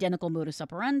 the identical modus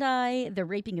operandi, the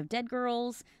raping of dead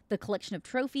girls, the collection of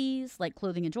trophies like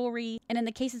clothing and jewelry, and in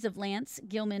the cases of Lance,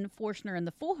 Gilman, Forshner, and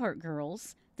the Fullhart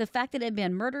girls, the fact that it had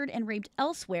been murdered and raped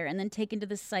elsewhere and then taken to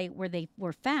the site where they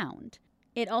were found.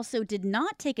 It also did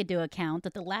not take into account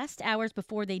that the last hours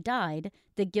before they died,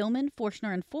 the Gilman,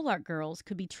 Forshner, and Fullhart girls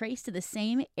could be traced to the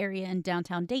same area in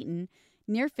downtown Dayton,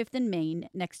 near 5th and Main,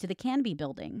 next to the Canby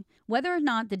building. Whether or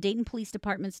not the Dayton Police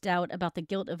Department's doubt about the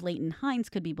guilt of Leighton Hines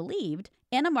could be believed,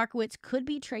 Anna Markowitz could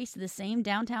be traced to the same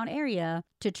downtown area,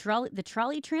 to the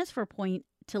trolley transfer point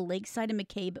to Lakeside and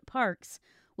McCabe Parks,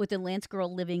 with the Lance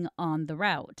girl living on the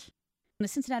route. In the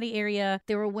Cincinnati area,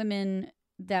 there were women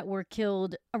that were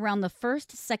killed around the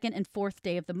 1st, 2nd, and 4th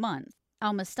day of the month.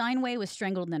 Alma Steinway was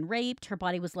strangled and then raped. Her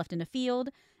body was left in a field,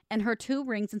 and her 2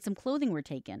 rings and some clothing were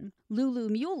taken. Lulu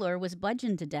Mueller was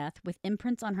bludgeoned to death with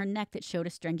imprints on her neck that showed a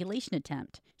strangulation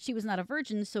attempt. She was not a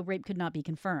virgin, so rape could not be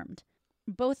confirmed.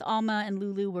 Both Alma and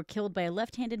Lulu were killed by a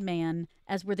left-handed man,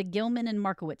 as were the Gilman and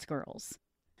Markowitz girls.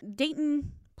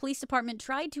 Dayton Police Department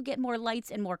tried to get more lights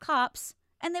and more cops,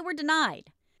 and they were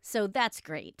denied. So that's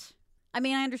great. I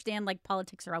mean, I understand,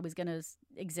 politics are always going to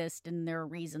exist and there are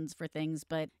reasons for things,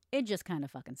 but it just kind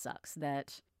of fucking sucks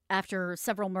that after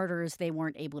several murders, they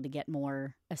weren't able to get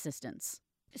more assistance.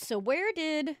 So where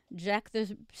did Jack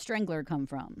the Strangler come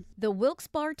from? The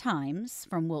Wilkes-Barre Times,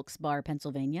 from Wilkes-Barre,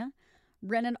 Pennsylvania,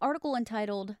 ran an article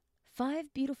entitled,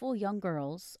 "5 Beautiful Young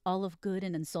Girls, all of good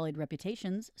and unsullied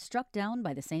reputations, struck down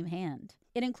by the same hand."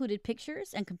 It included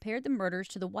pictures and compared the murders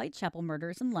to the Whitechapel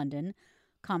murders in London,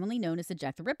 commonly known as the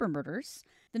Jack the Ripper murders.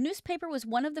 The newspaper was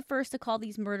one of the first to call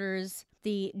these murders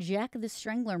the Jack the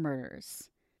Strangler murders,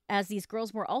 as these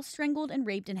girls were all strangled and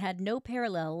raped and had no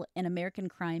parallel in American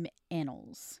crime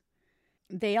annals.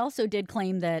 They also did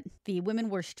claim that the women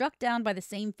were struck down by the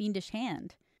same fiendish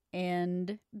hand,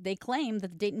 and they claim that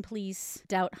the Dayton police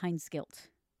doubt Hines' guilt,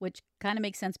 which kind of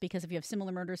makes sense because if you have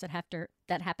similar murders that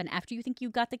happen after you think you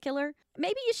got the killer,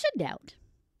 maybe you should doubt.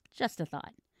 Just a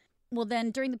thought. Well,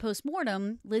 then, during the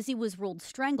postmortem, Lizzie was ruled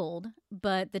strangled,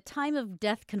 but the time of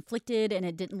death conflicted and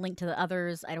it didn't link to the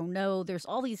others. I don't know. That's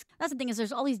the thing, is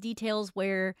there's all these details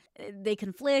where they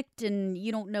conflict and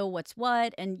you don't know what's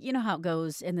what. And you know how it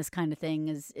goes in this kind of thing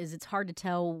is it's hard to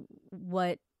tell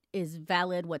what is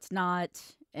valid, what's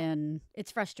not, and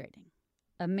it's frustrating.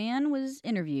 A man was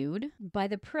interviewed by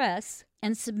the press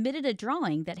and submitted a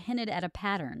drawing that hinted at a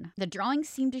pattern. The drawing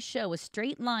seemed to show a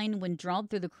straight line when drawn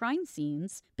through the crime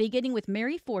scenes, beginning with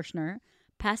Mary Forshner,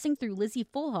 passing through Lizzie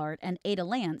Fullhart and Ada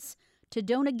Lance, to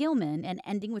Donna Gilman and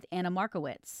ending with Anna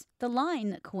Markowitz. The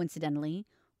line, coincidentally,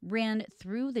 ran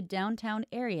through the downtown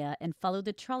area and followed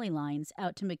the trolley lines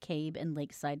out to McCabe and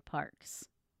Lakeside Parks.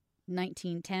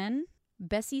 1910,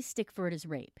 Bessie Stickford is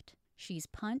raped. She's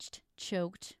punched,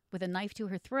 choked, with a knife to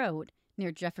her throat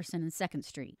near Jefferson and 2nd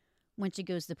Street. When she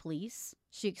goes to police,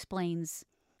 she explains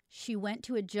she went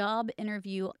to a job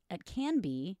interview at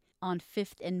Canby on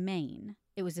 5th and Main.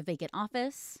 It was a vacant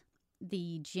office.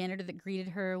 The janitor that greeted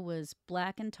her was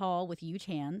black and tall with huge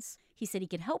hands. He said he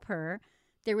could help her.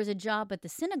 There was a job at the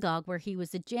synagogue where he was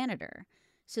the janitor.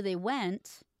 So they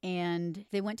went to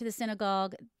the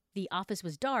synagogue. The office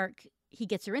was dark. He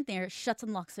gets her in there, shuts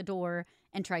and locks the door,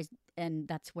 and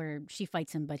that's where she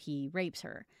fights him, but he rapes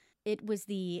her. It was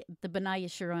the B'nai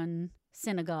Yeshurun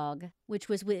synagogue, which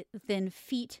was within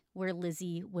feet where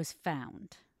Lizzie was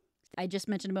found. I just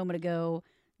mentioned a moment ago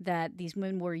that these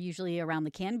women were usually around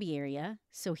the Canby area.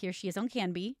 So here she is on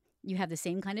Canby. You have the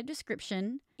same kind of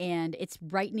description, and it's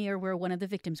right near where one of the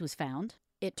victims was found.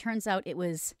 It turns out it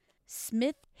was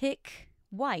Smith Hick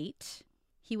White.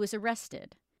 He was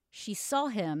arrested. She saw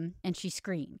him and she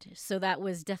screamed. So that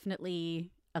was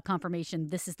definitely a confirmation.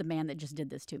 This is the man that just did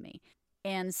this to me.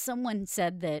 And someone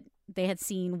said that they had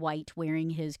seen White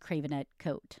wearing his cravenette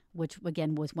coat, which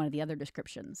again was one of the other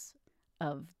descriptions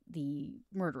of the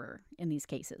murderer in these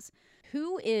cases.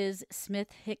 Who is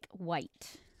Smith Hick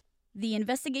White? The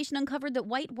investigation uncovered that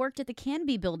White worked at the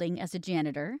Canby building as a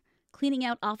janitor, cleaning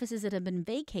out offices that had been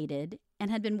vacated,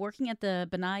 and had been working at the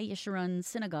B'nai Yeshurun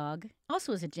synagogue,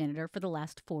 also as a janitor, for the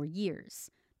last 4 years.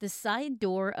 The side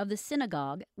door of the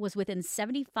synagogue was within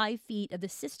 75 feet of the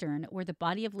cistern where the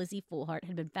body of Lizzie Fullhart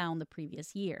had been found the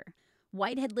previous year.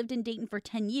 White had lived in Dayton for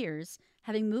 10 years,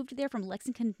 having moved there from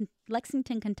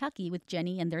Lexington, Kentucky with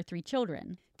Jenny and their 3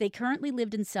 children. They currently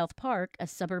lived in South Park, a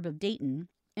suburb of Dayton,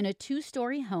 in a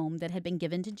 2-story home that had been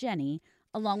given to Jenny,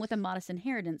 along with a modest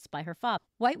inheritance by her father.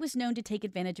 White was known to take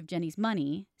advantage of Jenny's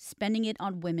money, spending it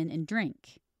on women and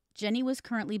drink. Jenny was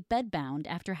currently bedbound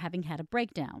after having had a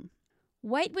breakdown.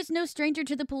 White was no stranger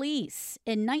to the police.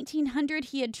 In 1900,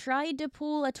 he had tried to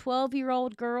pull a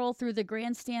 12-year-old girl through the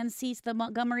grandstand seats at the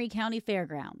Montgomery County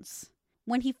Fairgrounds.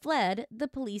 When he fled, the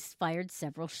police fired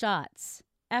several shots.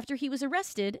 After he was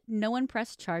arrested, no one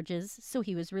pressed charges, so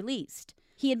he was released.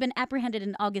 He had been apprehended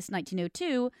in August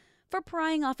 1902 for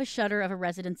prying off a shutter of a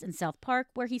residence in South Park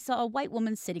where he saw a white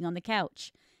woman sitting on the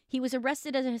couch. He was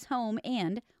arrested at his home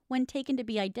and, when taken to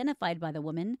be identified by the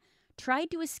woman, tried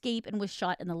to escape and was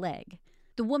shot in the leg.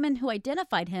 The woman who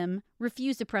identified him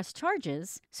refused to press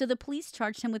charges, so the police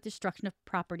charged him with destruction of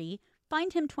property,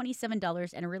 fined him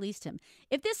 $27, and released him.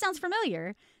 If this sounds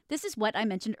familiar, this is what I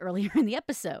mentioned earlier in the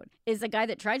episode, is a guy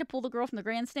that tried to pull the girl from the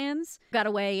grandstands, got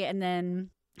away, and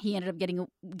then he ended up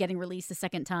getting released the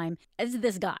second time. As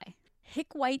this guy.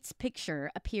 Hick White's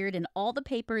picture appeared in all the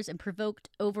papers and provoked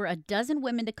over a dozen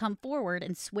women to come forward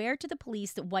and swear to the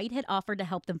police that White had offered to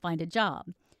help them find a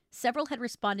job. Several had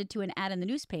responded to an ad in the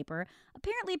newspaper,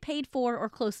 apparently paid for or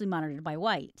closely monitored by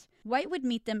White. White would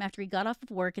meet them after he got off of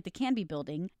work at the Canby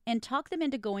building and talk them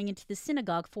into going into the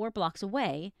synagogue 4 blocks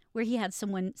away, where he had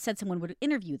said someone would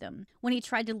interview them. When he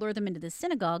tried to lure them into the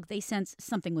synagogue, they sensed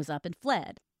something was up and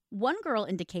fled. One girl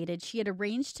indicated she had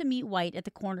arranged to meet White at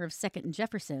the corner of 2nd and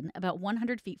Jefferson, about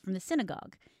 100 feet from the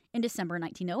synagogue, in December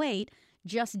 1908,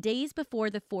 just days before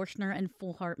the Forshner and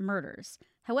Fullhart murders.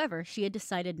 However, she had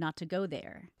decided not to go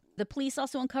there. The police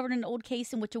also uncovered an old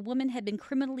case in which a woman had been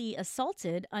criminally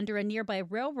assaulted under a nearby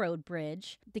railroad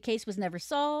bridge. The case was never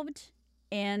solved,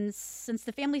 and since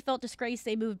the family felt disgraced,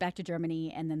 they moved back to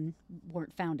Germany and then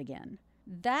weren't found again.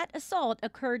 That assault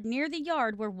occurred near the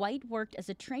yard where White worked as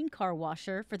a train car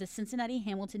washer for the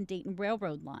Cincinnati-Hamilton-Dayton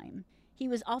Railroad line. He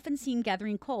was often seen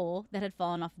gathering coal that had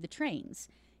fallen off of the trains.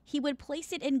 He would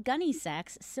place it in gunny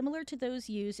sacks similar to those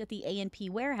used at the A&P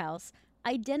warehouse,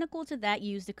 identical to that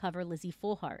used to cover Lizzie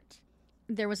Fullhart.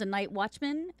 There was a night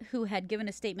watchman who had given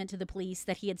a statement to the police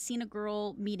that he had seen a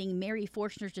girl meeting Mary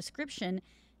Forshner's description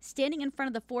standing in front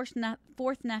of the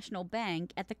Fourth National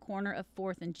Bank at the corner of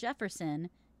 4th and Jefferson,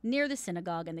 near the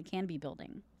synagogue and the Canby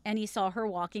building. And he saw her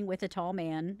walking with a tall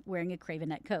man wearing a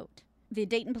cravenette coat. The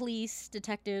Dayton police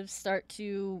detectives start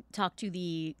to talk to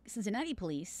the Cincinnati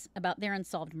police about their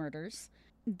unsolved murders.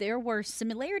 There were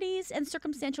similarities and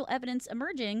circumstantial evidence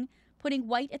emerging, putting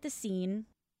White at the scene.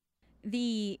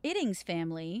 The Iddings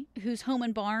family, whose home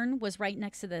and barn was right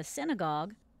next to the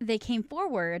synagogue, they came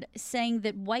forward saying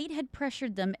that White had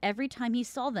pressured them every time he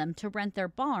saw them to rent their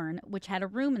barn, which had a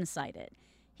room inside it.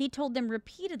 He told them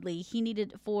repeatedly he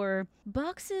needed 4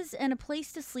 boxes and a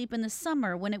place to sleep in the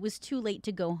summer when it was too late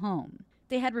to go home.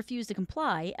 They had refused to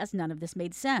comply, as none of this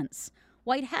made sense.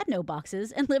 White had no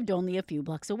boxes and lived only a few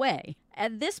blocks away.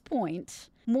 At this point,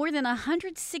 more than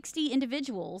 160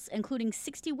 individuals, including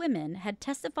 60 women, had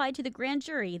testified to the grand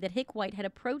jury that Hick White had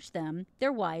approached them,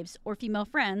 their wives, or female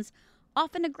friends,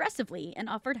 often aggressively, and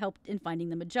offered help in finding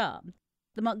them a job.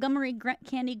 The Montgomery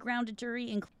County Grand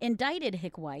Jury indicted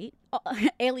Hick White,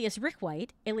 alias Rick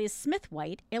White, alias Smith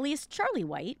White, alias Charlie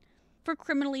White, for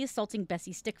criminally assaulting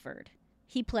Bessie Stickford.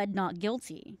 He pled not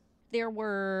guilty. There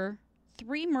were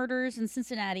 3 murders in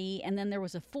Cincinnati, and then there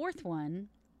was a 4th one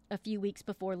a few weeks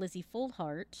before Lizzie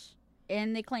Fullhart.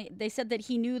 And they said that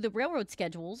he knew the railroad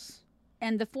schedules,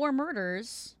 and the 4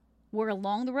 murders were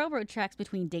along the railroad tracks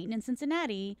between Dayton and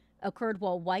Cincinnati, occurred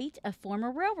while White, a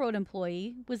former railroad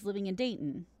employee, was living in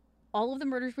Dayton. All of the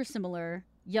murders were similar.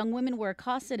 Young women were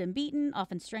accosted and beaten,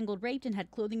 often strangled, raped, and had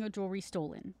clothing or jewelry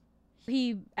stolen.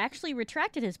 He actually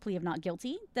retracted his plea of not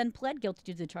guilty, then pled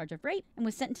guilty to the charge of rape, and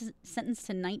was sentenced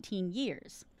to 19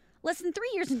 years. Less than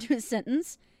 3 years into his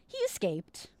sentence, he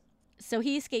escaped. So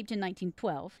he escaped in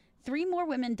 1912. 3 more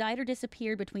women died or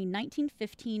disappeared between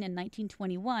 1915 and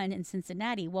 1921 in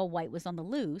Cincinnati while White was on the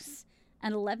loose.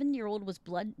 An 11-year-old was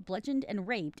bludgeoned and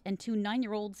raped, and 2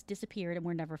 9-year-olds disappeared and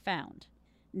were never found.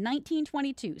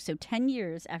 1922, so 10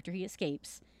 years after he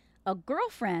escapes, a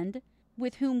girlfriend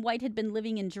with whom White had been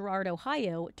living in Girard,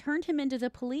 Ohio, turned him into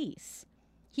the police.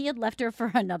 He had left her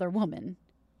for another woman.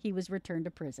 He was returned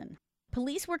to prison.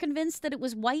 Police were convinced that it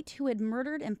was White who had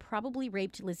murdered and probably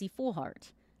raped Lizzie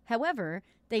Fullhart. However,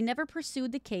 they never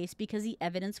pursued the case because the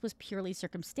evidence was purely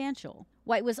circumstantial.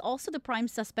 White was also the prime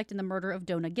suspect in the murder of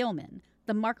Donna Gilman.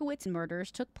 The Markowitz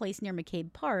murders took place near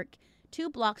McCabe Park, 2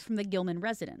 blocks from the Gilman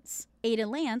residence. Ada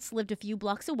Lance lived a few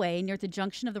blocks away near the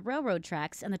junction of the railroad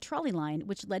tracks and the trolley line,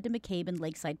 which led to McCabe and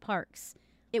Lakeside Parks.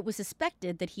 It was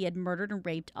suspected that he had murdered and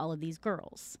raped all of these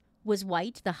girls. Was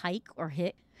White the Hike or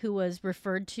Hick who was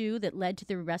referred to that led to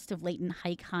the arrest of Leighton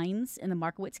Hike Hines in the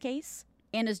Markowitz case?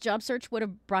 Anna's job search would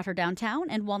have brought her downtown,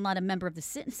 and while not a member of the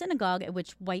synagogue at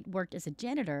which White worked as a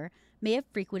janitor, may have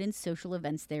frequented social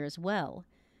events there as well.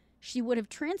 She would have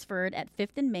transferred at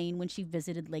 5th and Main when she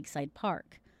visited Lakeside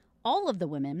Park. All of the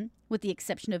women, with the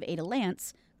exception of Ada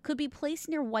Lance, could be placed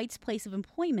near White's place of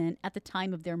employment at the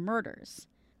time of their murders.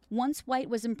 Once White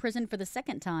was imprisoned for the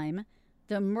second time,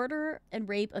 the murder and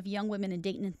rape of young women in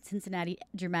Dayton and Cincinnati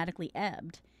dramatically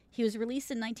ebbed. He was released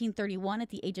in 1931 at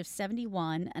the age of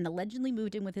 71 and allegedly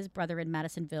moved in with his brother in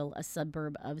Madisonville, a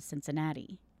suburb of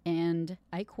Cincinnati. And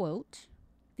I quote,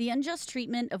 "The unjust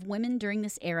treatment of women during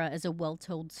this era is a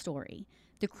well-told story.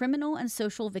 The criminal and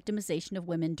social victimization of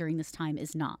women during this time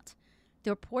is not.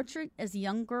 Their portrait as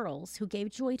young girls who gave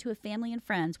joy to a family and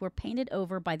friends were painted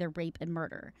over by their rape and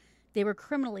murder. They were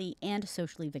criminally and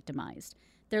socially victimized.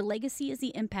 Their legacy is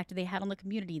the impact they had on the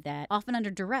community that, often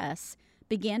under duress,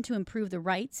 began to improve the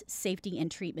rights, safety,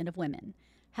 and treatment of women.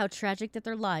 How tragic that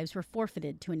their lives were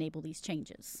forfeited to enable these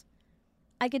changes."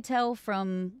 I could tell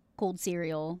from Cold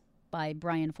Serial by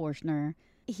Brian Forshner,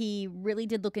 he really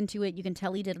did look into it. You can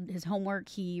tell he did his homework.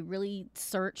 He really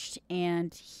searched,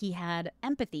 and he had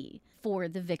empathy for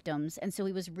the victims. And so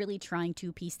he was really trying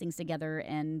to piece things together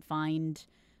and find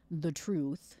the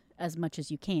truth as much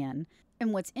as you can.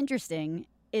 And what's interesting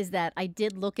is that I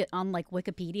did look at on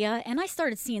Wikipedia, and I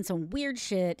started seeing some weird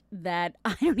shit that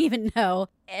I don't even know,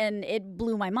 and it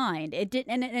blew my mind. It did,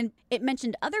 and it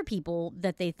mentioned other people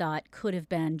that they thought could have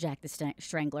been Jack the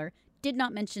Strangler. Did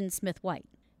not mention Smith White.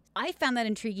 I found that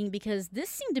intriguing because this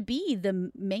seemed to be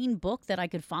the main book that I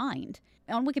could find.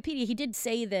 On Wikipedia, he did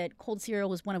say that Cold Serial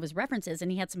was one of his references, and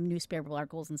he had some newspaper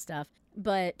articles and stuff.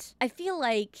 But I feel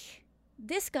like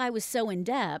this guy was so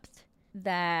in-depth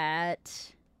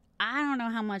that I don't know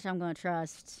how much I'm going to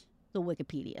trust the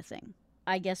Wikipedia thing.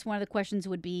 I guess one of the questions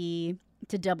would be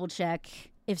to double check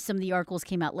if some of the articles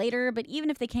came out later, but even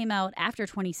if they came out after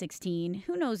 2016,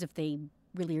 who knows if they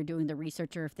really are doing the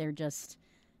research or if they're just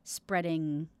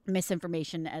spreading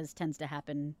misinformation, as tends to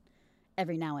happen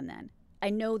every now and then. I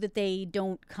know that they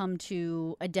don't come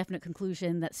to a definite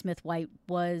conclusion that Smith White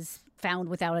was found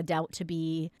without a doubt to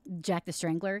be Jack the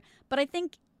Strangler, but I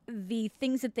think the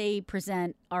things that they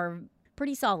present are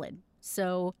pretty solid.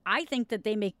 So I think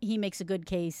that he makes a good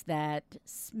case that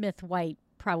Smith White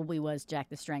probably was Jack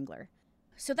the Strangler.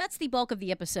 So that's the bulk of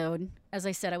the episode. As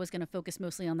I said, I was going to focus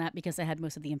mostly on that because I had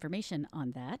most of the information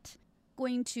on that.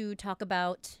 Going to talk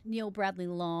about Neil Bradley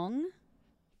Long.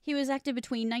 He was active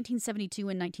between 1972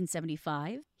 and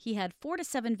 1975. He had 4 to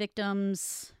 7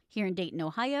 victims here in Dayton,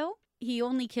 Ohio. He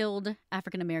only killed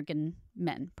African-American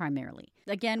men, primarily.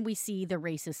 Again, we see the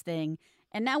racist thing.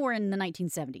 And now we're in the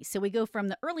 1970s. So we go from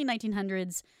the early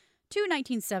 1900s to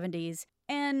 1970s,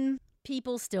 and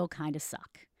people still kind of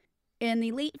suck. In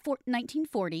the late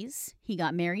 1940s, he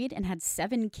got married and had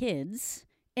 7 kids.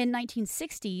 In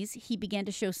 1960s, he began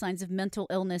to show signs of mental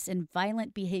illness and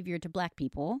violent behavior to black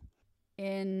people.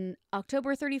 In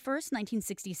October 31st,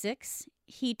 1966,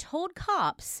 he told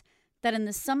cops that in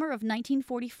the summer of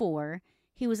 1944,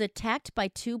 he was attacked by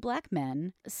 2 black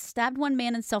men, stabbed 1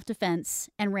 man in self-defense,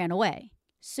 and ran away.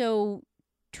 So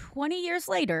 20 years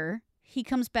later, he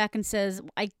comes back and says,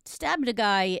 I stabbed a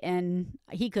guy and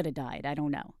he could have died. I don't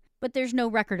know. But there's no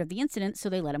record of the incident, so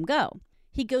they let him go.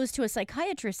 He goes to a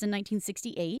psychiatrist in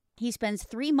 1968. He spends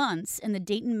 3 months in the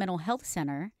Dayton Mental Health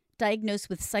Center, diagnosed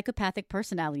with psychopathic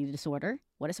personality disorder.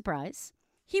 What a surprise.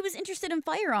 He was interested in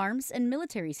firearms and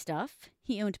military stuff.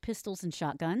 He owned pistols and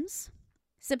shotguns.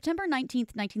 September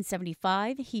 19th,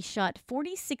 1975, he shot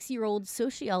 46-year-old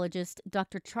sociologist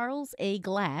Dr. Charles A.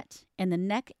 Glatt in the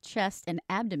neck, chest, and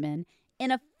abdomen in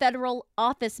a federal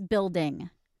office building.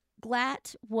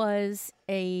 Glatt was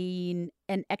an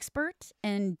expert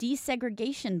in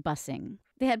desegregation busing.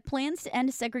 They had plans to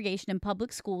end segregation in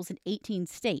public schools in 18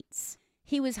 states.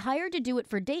 He was hired to do it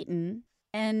for Dayton,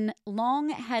 and Long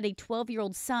had a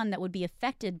 12-year-old son that would be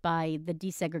affected by the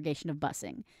desegregation of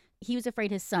busing. He was afraid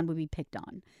his son would be picked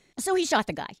on. So he shot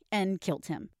the guy and killed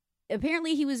him.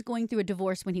 Apparently he was going through a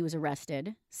divorce when he was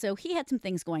arrested, so he had some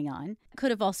things going on. Could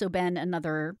have also been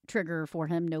another trigger for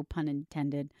him, no pun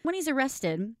intended. When he's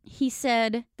arrested, he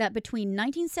said that between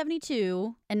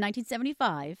 1972 and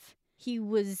 1975, he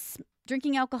was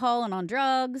drinking alcohol and on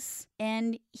drugs,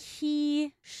 and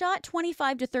he shot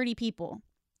 25 to 30 people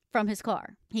from his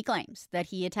car. He claims that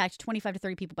he attacked 25 to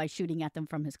 30 people by shooting at them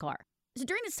from his car. So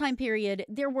during this time period,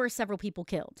 there were several people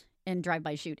killed in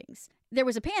drive-by shootings. There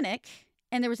was a panic,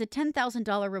 and there was a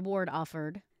 $10,000 reward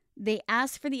offered. They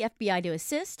asked for the FBI to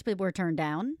assist, but were turned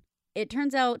down. It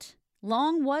turns out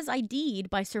Long was ID'd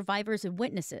by survivors and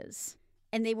witnesses,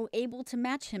 and they were able to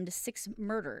match him to 6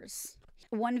 murders.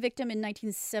 One victim in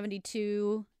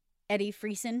 1972, Eddie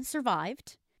Friesen,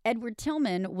 survived. Edward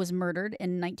Tillman was murdered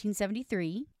in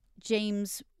 1973.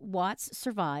 James Watts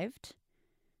survived.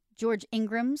 George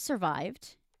Ingram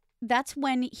survived. That's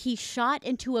when he shot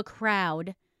into a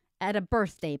crowd at a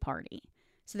birthday party.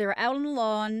 So they were out on the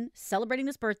lawn celebrating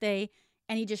his birthday,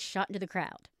 and he just shot into the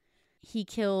crowd. He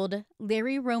killed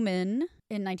Larry Roman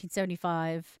in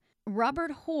 1975.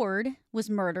 Robert Horde was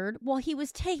murdered while he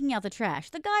was taking out the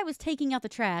trash. The guy was taking out the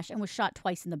trash and was shot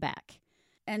twice in the back.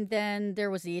 And then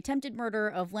there was the attempted murder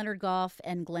of Leonard Goff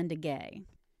and Glenda Gay.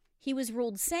 He was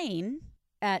ruled sane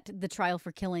at the trial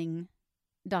for killing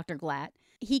Dr. Glatt.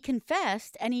 He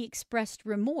confessed and he expressed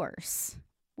remorse,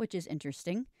 which is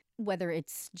interesting. Whether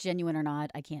it's genuine or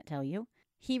not, I can't tell you.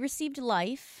 He received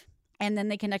life, and then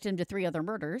they connected him to 3 other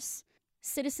murders.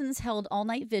 Citizens held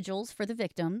all-night vigils for the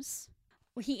victims.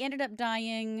 He ended up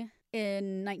dying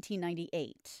in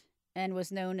 1998 and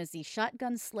was known as the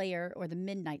Shotgun Slayer or the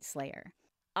Midnight Slayer.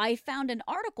 I found an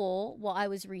article while I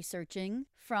was researching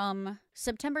from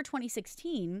September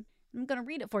 2016. I'm going to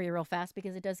read it for you real fast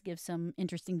because it does give some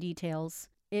interesting details.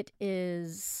 It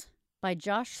is by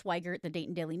Josh Swigert, the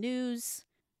Dayton Daily News.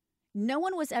 No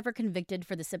one was ever convicted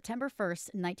for the September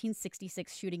 1st,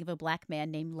 1966 shooting of a black man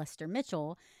named Lester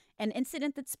Mitchell, an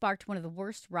incident that sparked one of the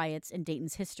worst riots in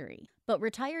Dayton's history. But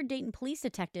retired Dayton police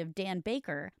detective Dan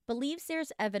Baker believes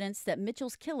there's evidence that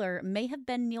Mitchell's killer may have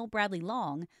been Neil Bradley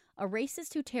Long, a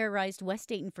racist who terrorized West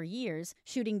Dayton for years,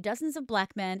 shooting dozens of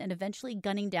black men and eventually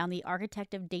gunning down the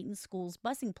architect of Dayton School's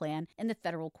busing plan in the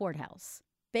federal courthouse.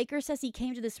 Baker says he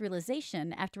came to this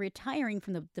realization after retiring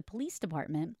from the police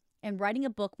department and writing a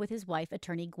book with his wife,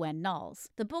 attorney Gwen Knowles.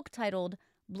 The book, titled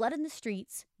Blood in the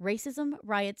Streets, Racism,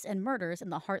 Riots, and Murders in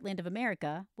the Heartland of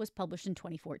America, was published in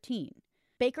 2014.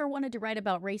 Baker wanted to write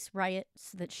about race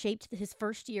riots that shaped his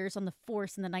first years on the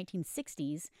force in the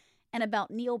 1960s, and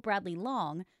about Neil Bradley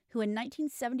Long, who in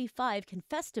 1975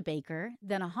 confessed to Baker,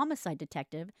 then a homicide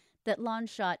detective, that Long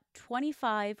shot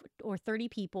 25 or 30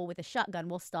 people with a shotgun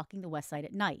while stalking the West Side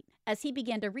at night. As he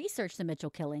began to research the Mitchell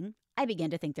killing, I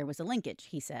began to think there was a linkage,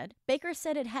 he said. Baker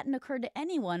said it hadn't occurred to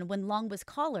anyone when Long was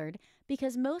collared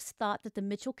because most thought that the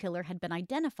Mitchell killer had been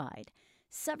identified.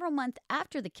 Several months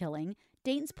after the killing,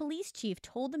 Dayton's police chief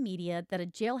told the media that a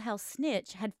jailhouse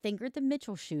snitch had fingered the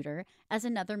Mitchell shooter as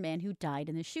another man who died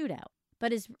in the shootout.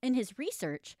 But in his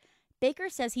research, Baker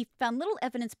says he found little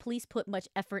evidence police put much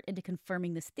effort into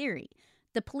confirming this theory.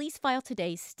 The police file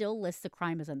today still lists the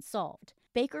crime as unsolved.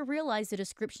 Baker realized the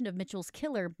description of Mitchell's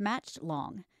killer matched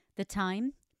Long. The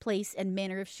time, place, and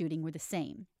manner of shooting were the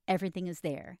same. Everything is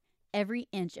there. Every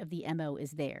inch of the MO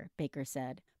is there, Baker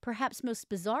said. Perhaps most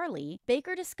bizarrely,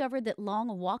 Baker discovered that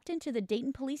Long walked into the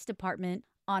Dayton Police Department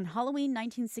on Halloween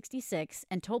 1966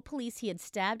 and told police he had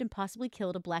stabbed and possibly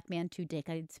killed a black man 2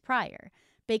 decades prior.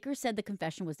 Baker said the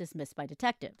confession was dismissed by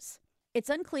detectives. It's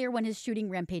unclear when his shooting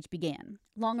rampage began.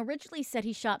 Long originally said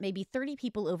he shot maybe 30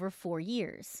 people over 4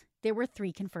 years. There were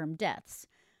 3 confirmed deaths.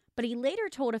 But he later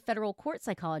told a federal court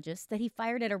psychologist that he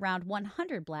fired at around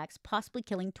 100 blacks, possibly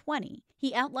killing 20.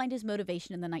 He outlined his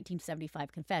motivation in the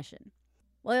 1975 confession.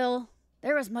 Well,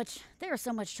 there was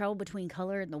so much trouble between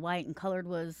colored and the white, and colored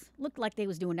looked like they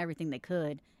was doing everything they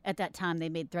could. At that time, they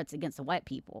made threats against the white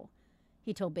people,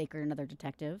 he told Baker, another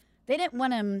detective. They didn't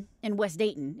want him in West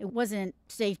Dayton. It wasn't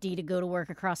safety to go to work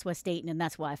across West Dayton, and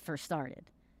that's why I first started,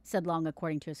 said Long,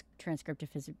 according to his transcript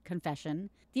of his confession.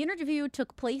 The interview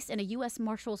took place in a U.S.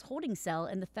 Marshal's holding cell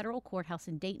in the federal courthouse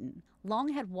in Dayton. Long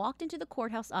had walked into the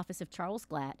courthouse office of Charles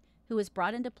Glatt, who was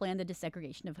brought in to plan the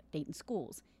desegregation of Dayton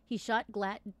schools. He shot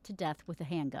Glatt to death with a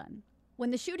handgun.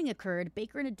 When the shooting occurred,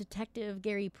 Baker and Detective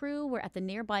Gary Prue were at the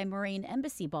nearby Moraine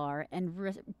Embassy Bar and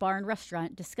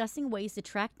Restaurant discussing ways to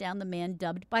track down the man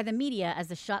dubbed by the media as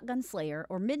the Shotgun Slayer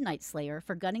or Midnight Slayer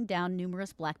for gunning down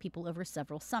numerous black people over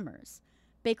several summers.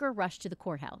 Baker rushed to the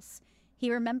courthouse.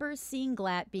 He remembers seeing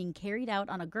Glatt being carried out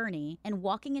on a gurney and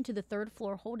walking into the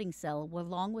third-floor holding cell where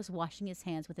Long was washing his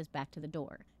hands with his back to the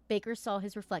door. Baker saw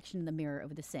his reflection in the mirror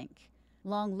over the sink.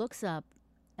 Long looks up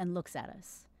and looks at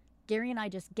us. Gary and I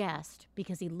just gasped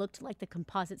because he looked like the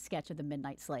composite sketch of the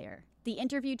Midnight Slayer. The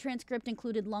interview transcript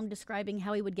included Long describing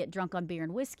how he would get drunk on beer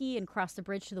and whiskey and cross the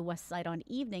bridge to the west side on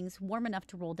evenings warm enough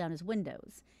to roll down his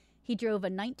windows. He drove a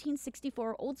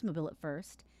 1964 Oldsmobile at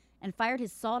first and fired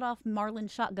his sawed-off Marlin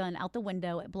shotgun out the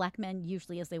window at black men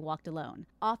usually as they walked alone,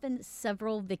 often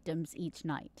several victims each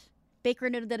night. Baker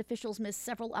noted that officials missed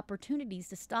several opportunities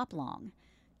to stop Long.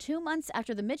 2 months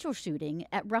after the Mitchell shooting,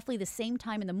 at roughly the same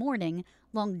time in the morning,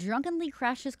 Long drunkenly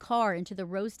crashed his car into the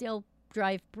Rosedale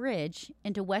Drive Bridge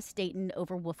into West Dayton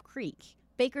over Wolf Creek.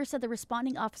 Baker said the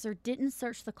responding officer didn't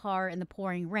search the car in the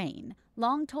pouring rain.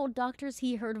 Long told doctors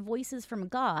he heard voices from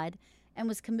God and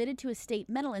was committed to a state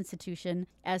mental institution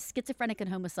as schizophrenic and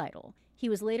homicidal. He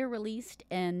was later released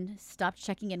and stopped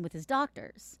checking in with his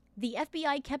doctors. The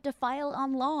FBI kept a file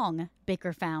on Long,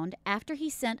 Baker found, after he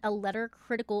sent a letter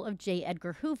critical of J.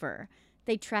 Edgar Hoover.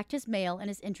 They tracked his mail and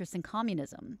his interest in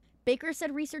communism. Baker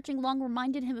said researching Long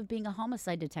reminded him of being a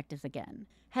homicide detective again.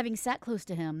 Having sat close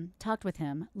to him, talked with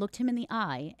him, looked him in the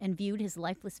eye, and viewed his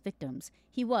lifeless victims,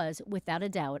 he was, without a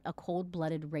doubt, a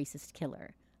cold-blooded racist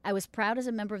killer. I was proud as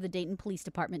a member of the Dayton Police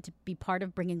Department to be part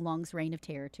of bringing Long's reign of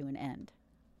terror to an end.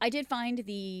 I did find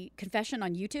the confession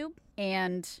on YouTube,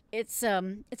 and it's a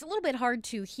little bit hard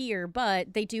to hear,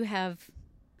 but they do have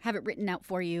it written out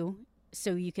for you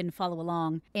so you can follow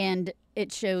along, and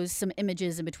it shows some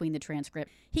images in between the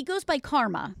transcript. He goes by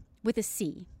Karma with a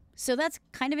C, so that's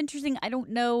kind of interesting. I don't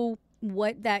know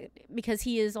what that, because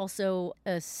he is also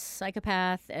a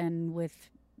psychopath and with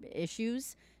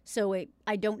issues, so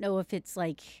I don't know if it's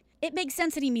like, it makes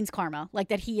sense that he means karma, like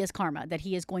that he is karma, that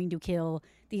he is going to kill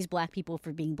these black people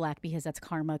for being black because that's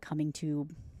karma coming to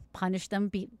punish them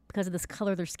because of this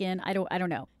color of their skin. I don't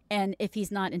know. And if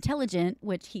he's not intelligent,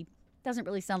 which he doesn't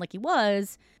really sound like he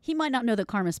was, he might not know that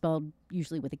karma is spelled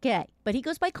usually with a K. But he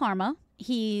goes by Karma.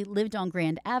 He lived on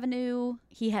Grand Avenue.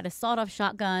 He had a sawed-off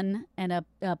shotgun and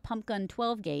a pump gun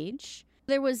 12 gauge.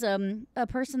 There was a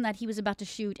person that he was about to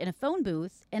shoot in a phone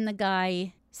booth, and the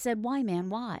guy said, "Why, man,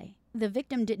 why?" The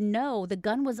victim didn't know the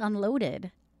gun was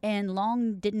unloaded, and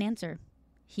Long didn't answer.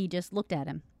 He just looked at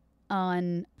him.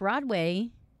 On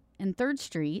Broadway and 3rd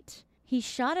Street, he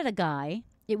shot at a guy.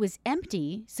 It was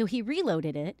empty, so he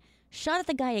reloaded it, shot at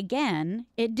the guy again.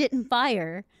 It didn't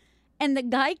fire, and the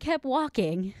guy kept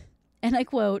walking. And I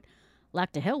quote,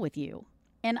 "Like to hell with you."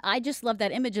 And I just love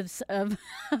that image of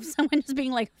someone just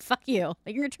being like, "Fuck you.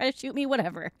 Like, you're going to try to shoot me?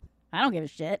 Whatever. I don't give a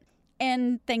shit."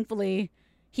 And thankfully,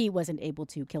 he wasn't able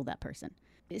to kill that person.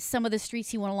 Some of the streets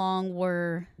he went along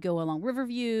go along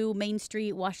Riverview, Main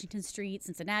Street, Washington Street,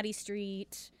 Cincinnati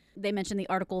Street. They mentioned the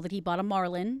article that he bought a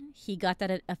Marlin. He got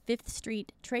that at a 5th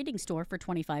Street trading store for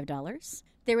 $25.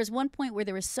 There was one point where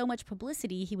there was so much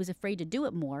publicity, he was afraid to do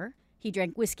it more. He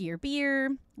drank whiskey or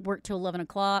beer, worked till 11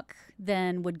 o'clock,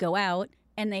 then would go out.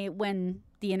 And when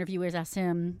the interviewers asked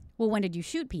him, "Well, when did you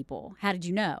shoot people? How did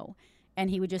you know?" And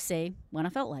he would just say, "When I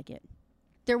felt like it."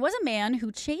 There was a man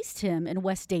who chased him in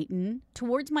West Dayton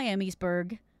towards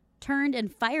Miamisburg, turned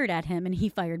and fired at him, and he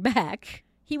fired back.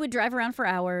 He would drive around for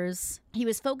hours. He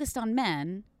was focused on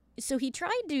men. So he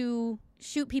tried to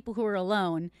shoot people who were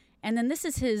alone. And then this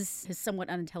is his somewhat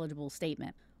unintelligible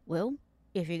statement. "Well,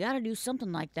 if you got to do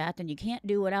something like that, then you can't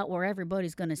do it out where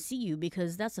everybody's going to see you,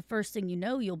 because that's the first thing you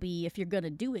know you'll be. If you're going to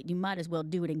do it, you might as well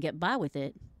do it and get by with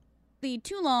it." The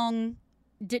too long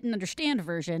didn't understand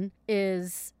version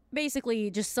is basically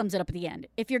just sums it up at the end.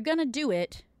 If you're going to do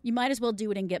it, you might as well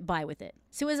do it and get by with it.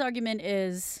 So his argument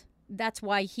is that's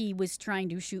why he was trying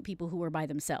to shoot people who were by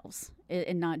themselves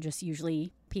and not just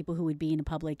usually people who would be in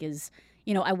public is,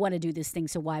 I want to do this thing,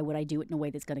 so why would I do it in a way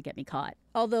that's going to get me caught?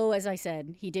 Although, as I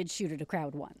said, he did shoot at a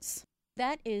crowd once.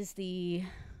 That is the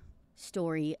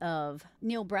story of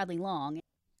Neil Bradley Long.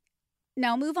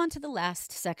 Now move on to the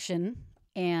last section,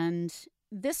 and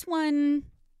this one,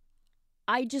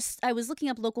 I was looking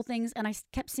up local things, and I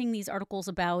kept seeing these articles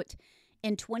about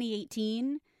in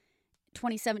 2017,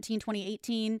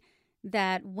 2018,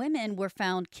 that women were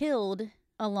found killed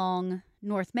along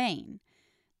North Main.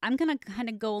 I'm going to kind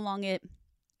of go along it.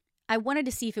 I wanted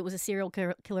to see if it was a serial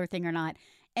killer thing or not.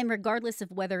 And regardless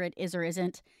of whether it is or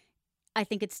isn't, I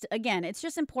think it's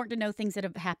just important to know things that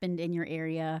have happened in your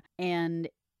area. And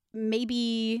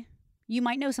maybe you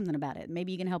might know something about it.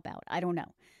 Maybe you can help out. I don't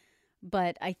know.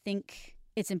 But I think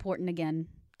it's important, again,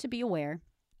 to be aware.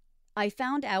 I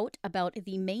found out about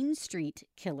the Main Street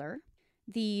killer.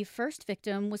 The first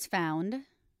victim was found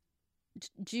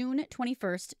June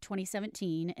 21st,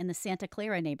 2017, in the Santa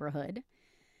Clara neighborhood.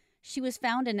 She was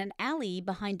found in an alley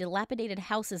behind dilapidated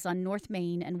houses on North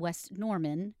Main and West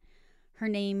Norman. Her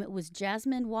name was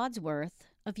Jasmine Wadsworth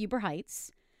of Huber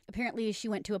Heights. Apparently, she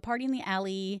went to a party in the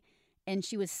alley, and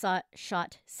she was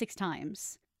shot 6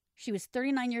 times. She was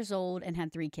 39 years old and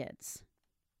had 3 kids.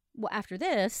 Well, after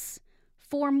this,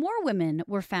 4 more women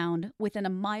were found within a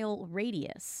mile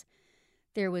radius.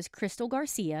 There was Crystal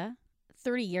Garcia,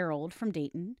 30-year-old from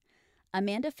Dayton.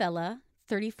 Amanda Fella,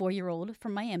 34-year-old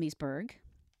from Miamisburg.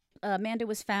 Amanda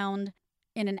was found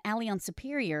in an alley on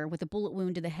Superior with a bullet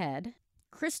wound to the head.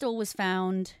 Crystal was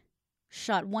found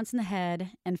shot once in the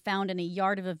head and found in a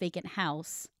yard of a vacant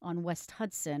house on West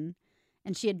Hudson,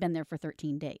 and she had been there for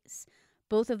 13 days.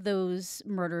 Both of those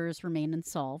murders remain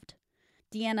unsolved.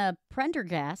 Deanna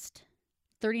Prendergast,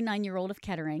 39-year-old of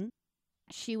Kettering,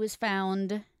 she was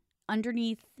found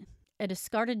underneath a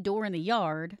discarded door in the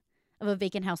yard of a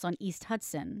vacant house on East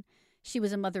Hudson. She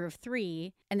was a mother of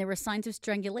 3, and there were signs of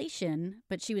strangulation,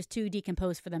 but she was too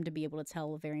decomposed for them to be able to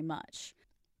tell very much.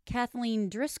 Kathleen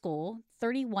Driscoll,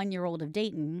 31-year-old of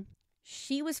Dayton,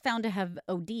 she was found to have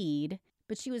OD'd,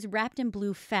 but she was wrapped in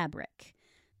blue fabric.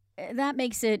 That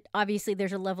makes it, obviously,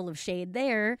 there's a level of shade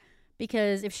there,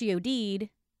 because if she OD'd,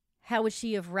 how would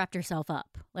she have wrapped herself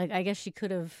up? Like, I guess she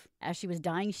could have, as she was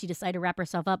dying, she decided to wrap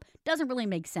herself up. Doesn't really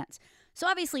make sense. So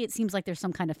obviously it seems like there's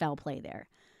some kind of foul play there.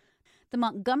 The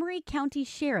Montgomery County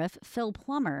Sheriff, Phil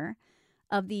Plummer,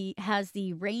 has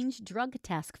the Range Drug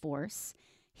Task Force.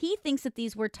 He thinks that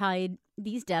these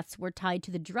deaths were tied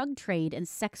to the drug trade and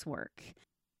sex work.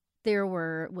 There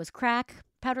was crack,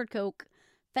 powdered coke,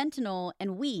 fentanyl,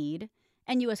 and weed,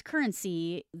 and U.S.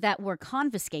 currency that were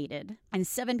confiscated, and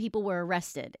 7 people were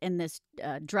arrested in this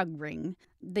drug ring.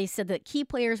 They said that key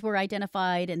players were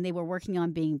identified, and they were working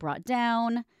on being brought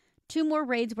down. 2 more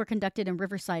raids were conducted in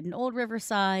Riverside and Old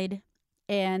Riverside,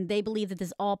 and they believe that this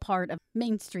is all part of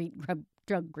Main Street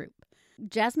drug group.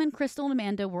 Jasmine, Crystal, and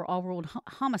Amanda were all ruled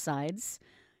homicides.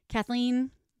 Kathleen,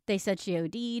 they said she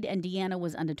OD'd, and Deanna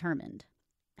was undetermined.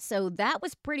 So that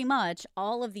was pretty much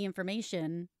all of the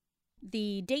information.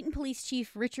 The Dayton Police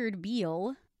Chief Richard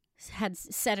Beal had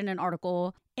said in an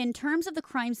article, in terms of the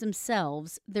crimes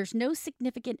themselves, there's no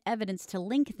significant evidence to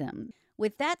link them.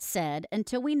 With that said,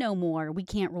 until we know more, we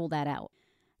can't rule that out.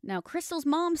 Now, Crystal's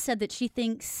mom said that she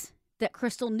thinks that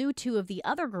Crystal knew 2 of the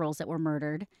other girls that were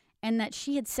murdered, and that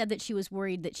she had said that she was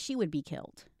worried that she would be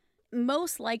killed.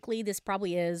 Most likely, this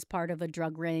probably is part of a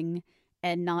drug ring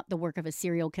and not the work of a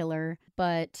serial killer,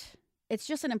 but it's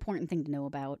just an important thing to know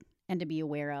about and to be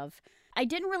aware of. I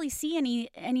didn't really see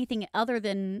anything other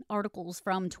than articles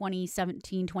from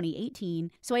 2017,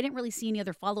 2018, so I didn't really see any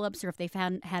other follow-ups or if they've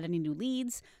had any new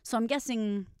leads. So I'm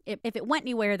guessing if it went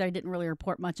anywhere, they didn't really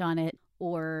report much on it,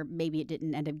 or maybe it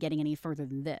didn't end up getting any further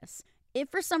than this. If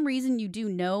for some reason you do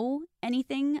know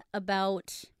anything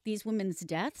about these women's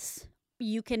deaths,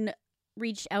 you can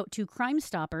reach out to Crime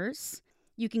Stoppers.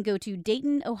 You can go to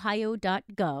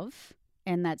DaytonOhio.gov,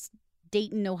 and that's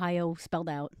Dayton, Ohio, spelled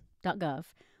out, .gov,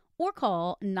 or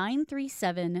call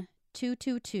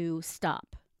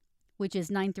 937-222-STOP, which is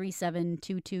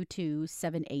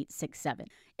 937-222-7867.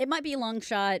 It might be a long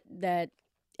shot that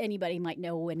anybody might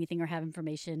know anything or have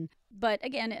information. But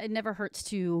again, it never hurts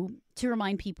to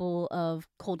remind people of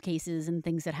cold cases and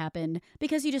things that happen,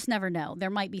 because you just never know.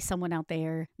 There might be someone out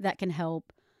there that can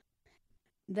help.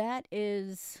 That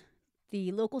is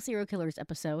the local serial killers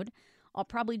episode. I'll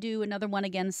probably do another one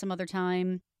again some other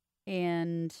time.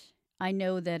 And I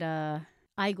know that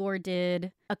Igor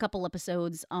did a couple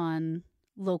episodes on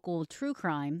local true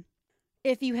crime.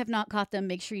 If you have not caught them,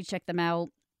 make sure you check them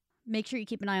out. Make sure you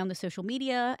keep an eye on the social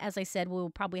media. As I said, we'll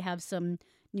probably have some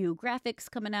new graphics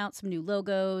coming out, some new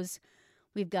logos.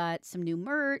 We've got some new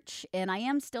merch, and I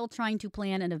am still trying to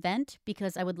plan an event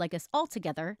because I would like us all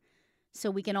together so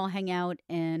we can all hang out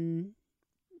and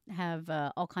have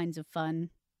all kinds of fun,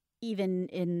 even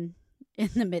in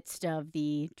the midst of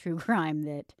the true crime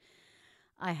that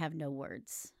I have no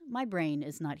words. My brain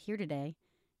is not here today,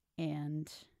 and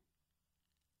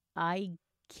I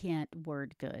can't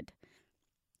word good.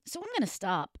 So I'm going to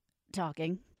stop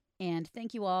talking, and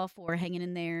thank you all for hanging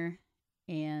in there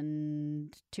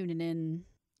and tuning in,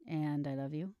 and I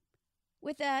love you.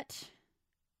 With that,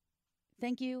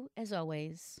 thank you, as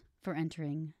always, for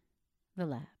entering the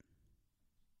lab.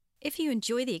 If you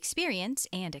enjoy the experience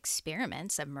and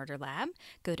experiments of Murder Lab,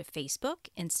 go to Facebook,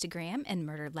 Instagram, and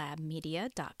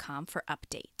murderlabmedia.com for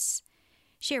updates.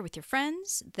 Share with your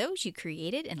friends, those you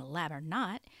created in a lab or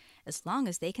not. As long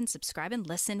as they can subscribe and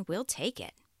listen, we'll take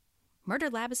it.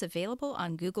 Murder Lab is available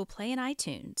on Google Play and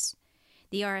iTunes.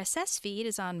 The RSS feed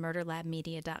is on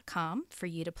murderlabmedia.com for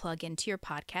you to plug into your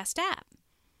podcast app.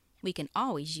 We can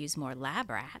always use more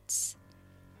lab rats.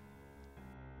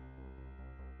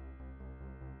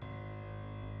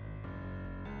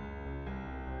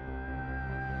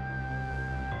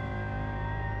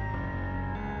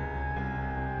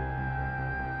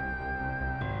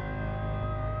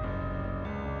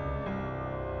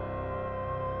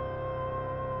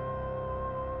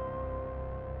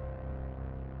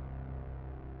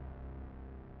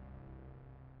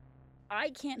 I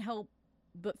can't help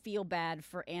but feel bad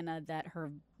for Anna that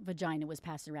her vagina was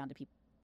passed around to people.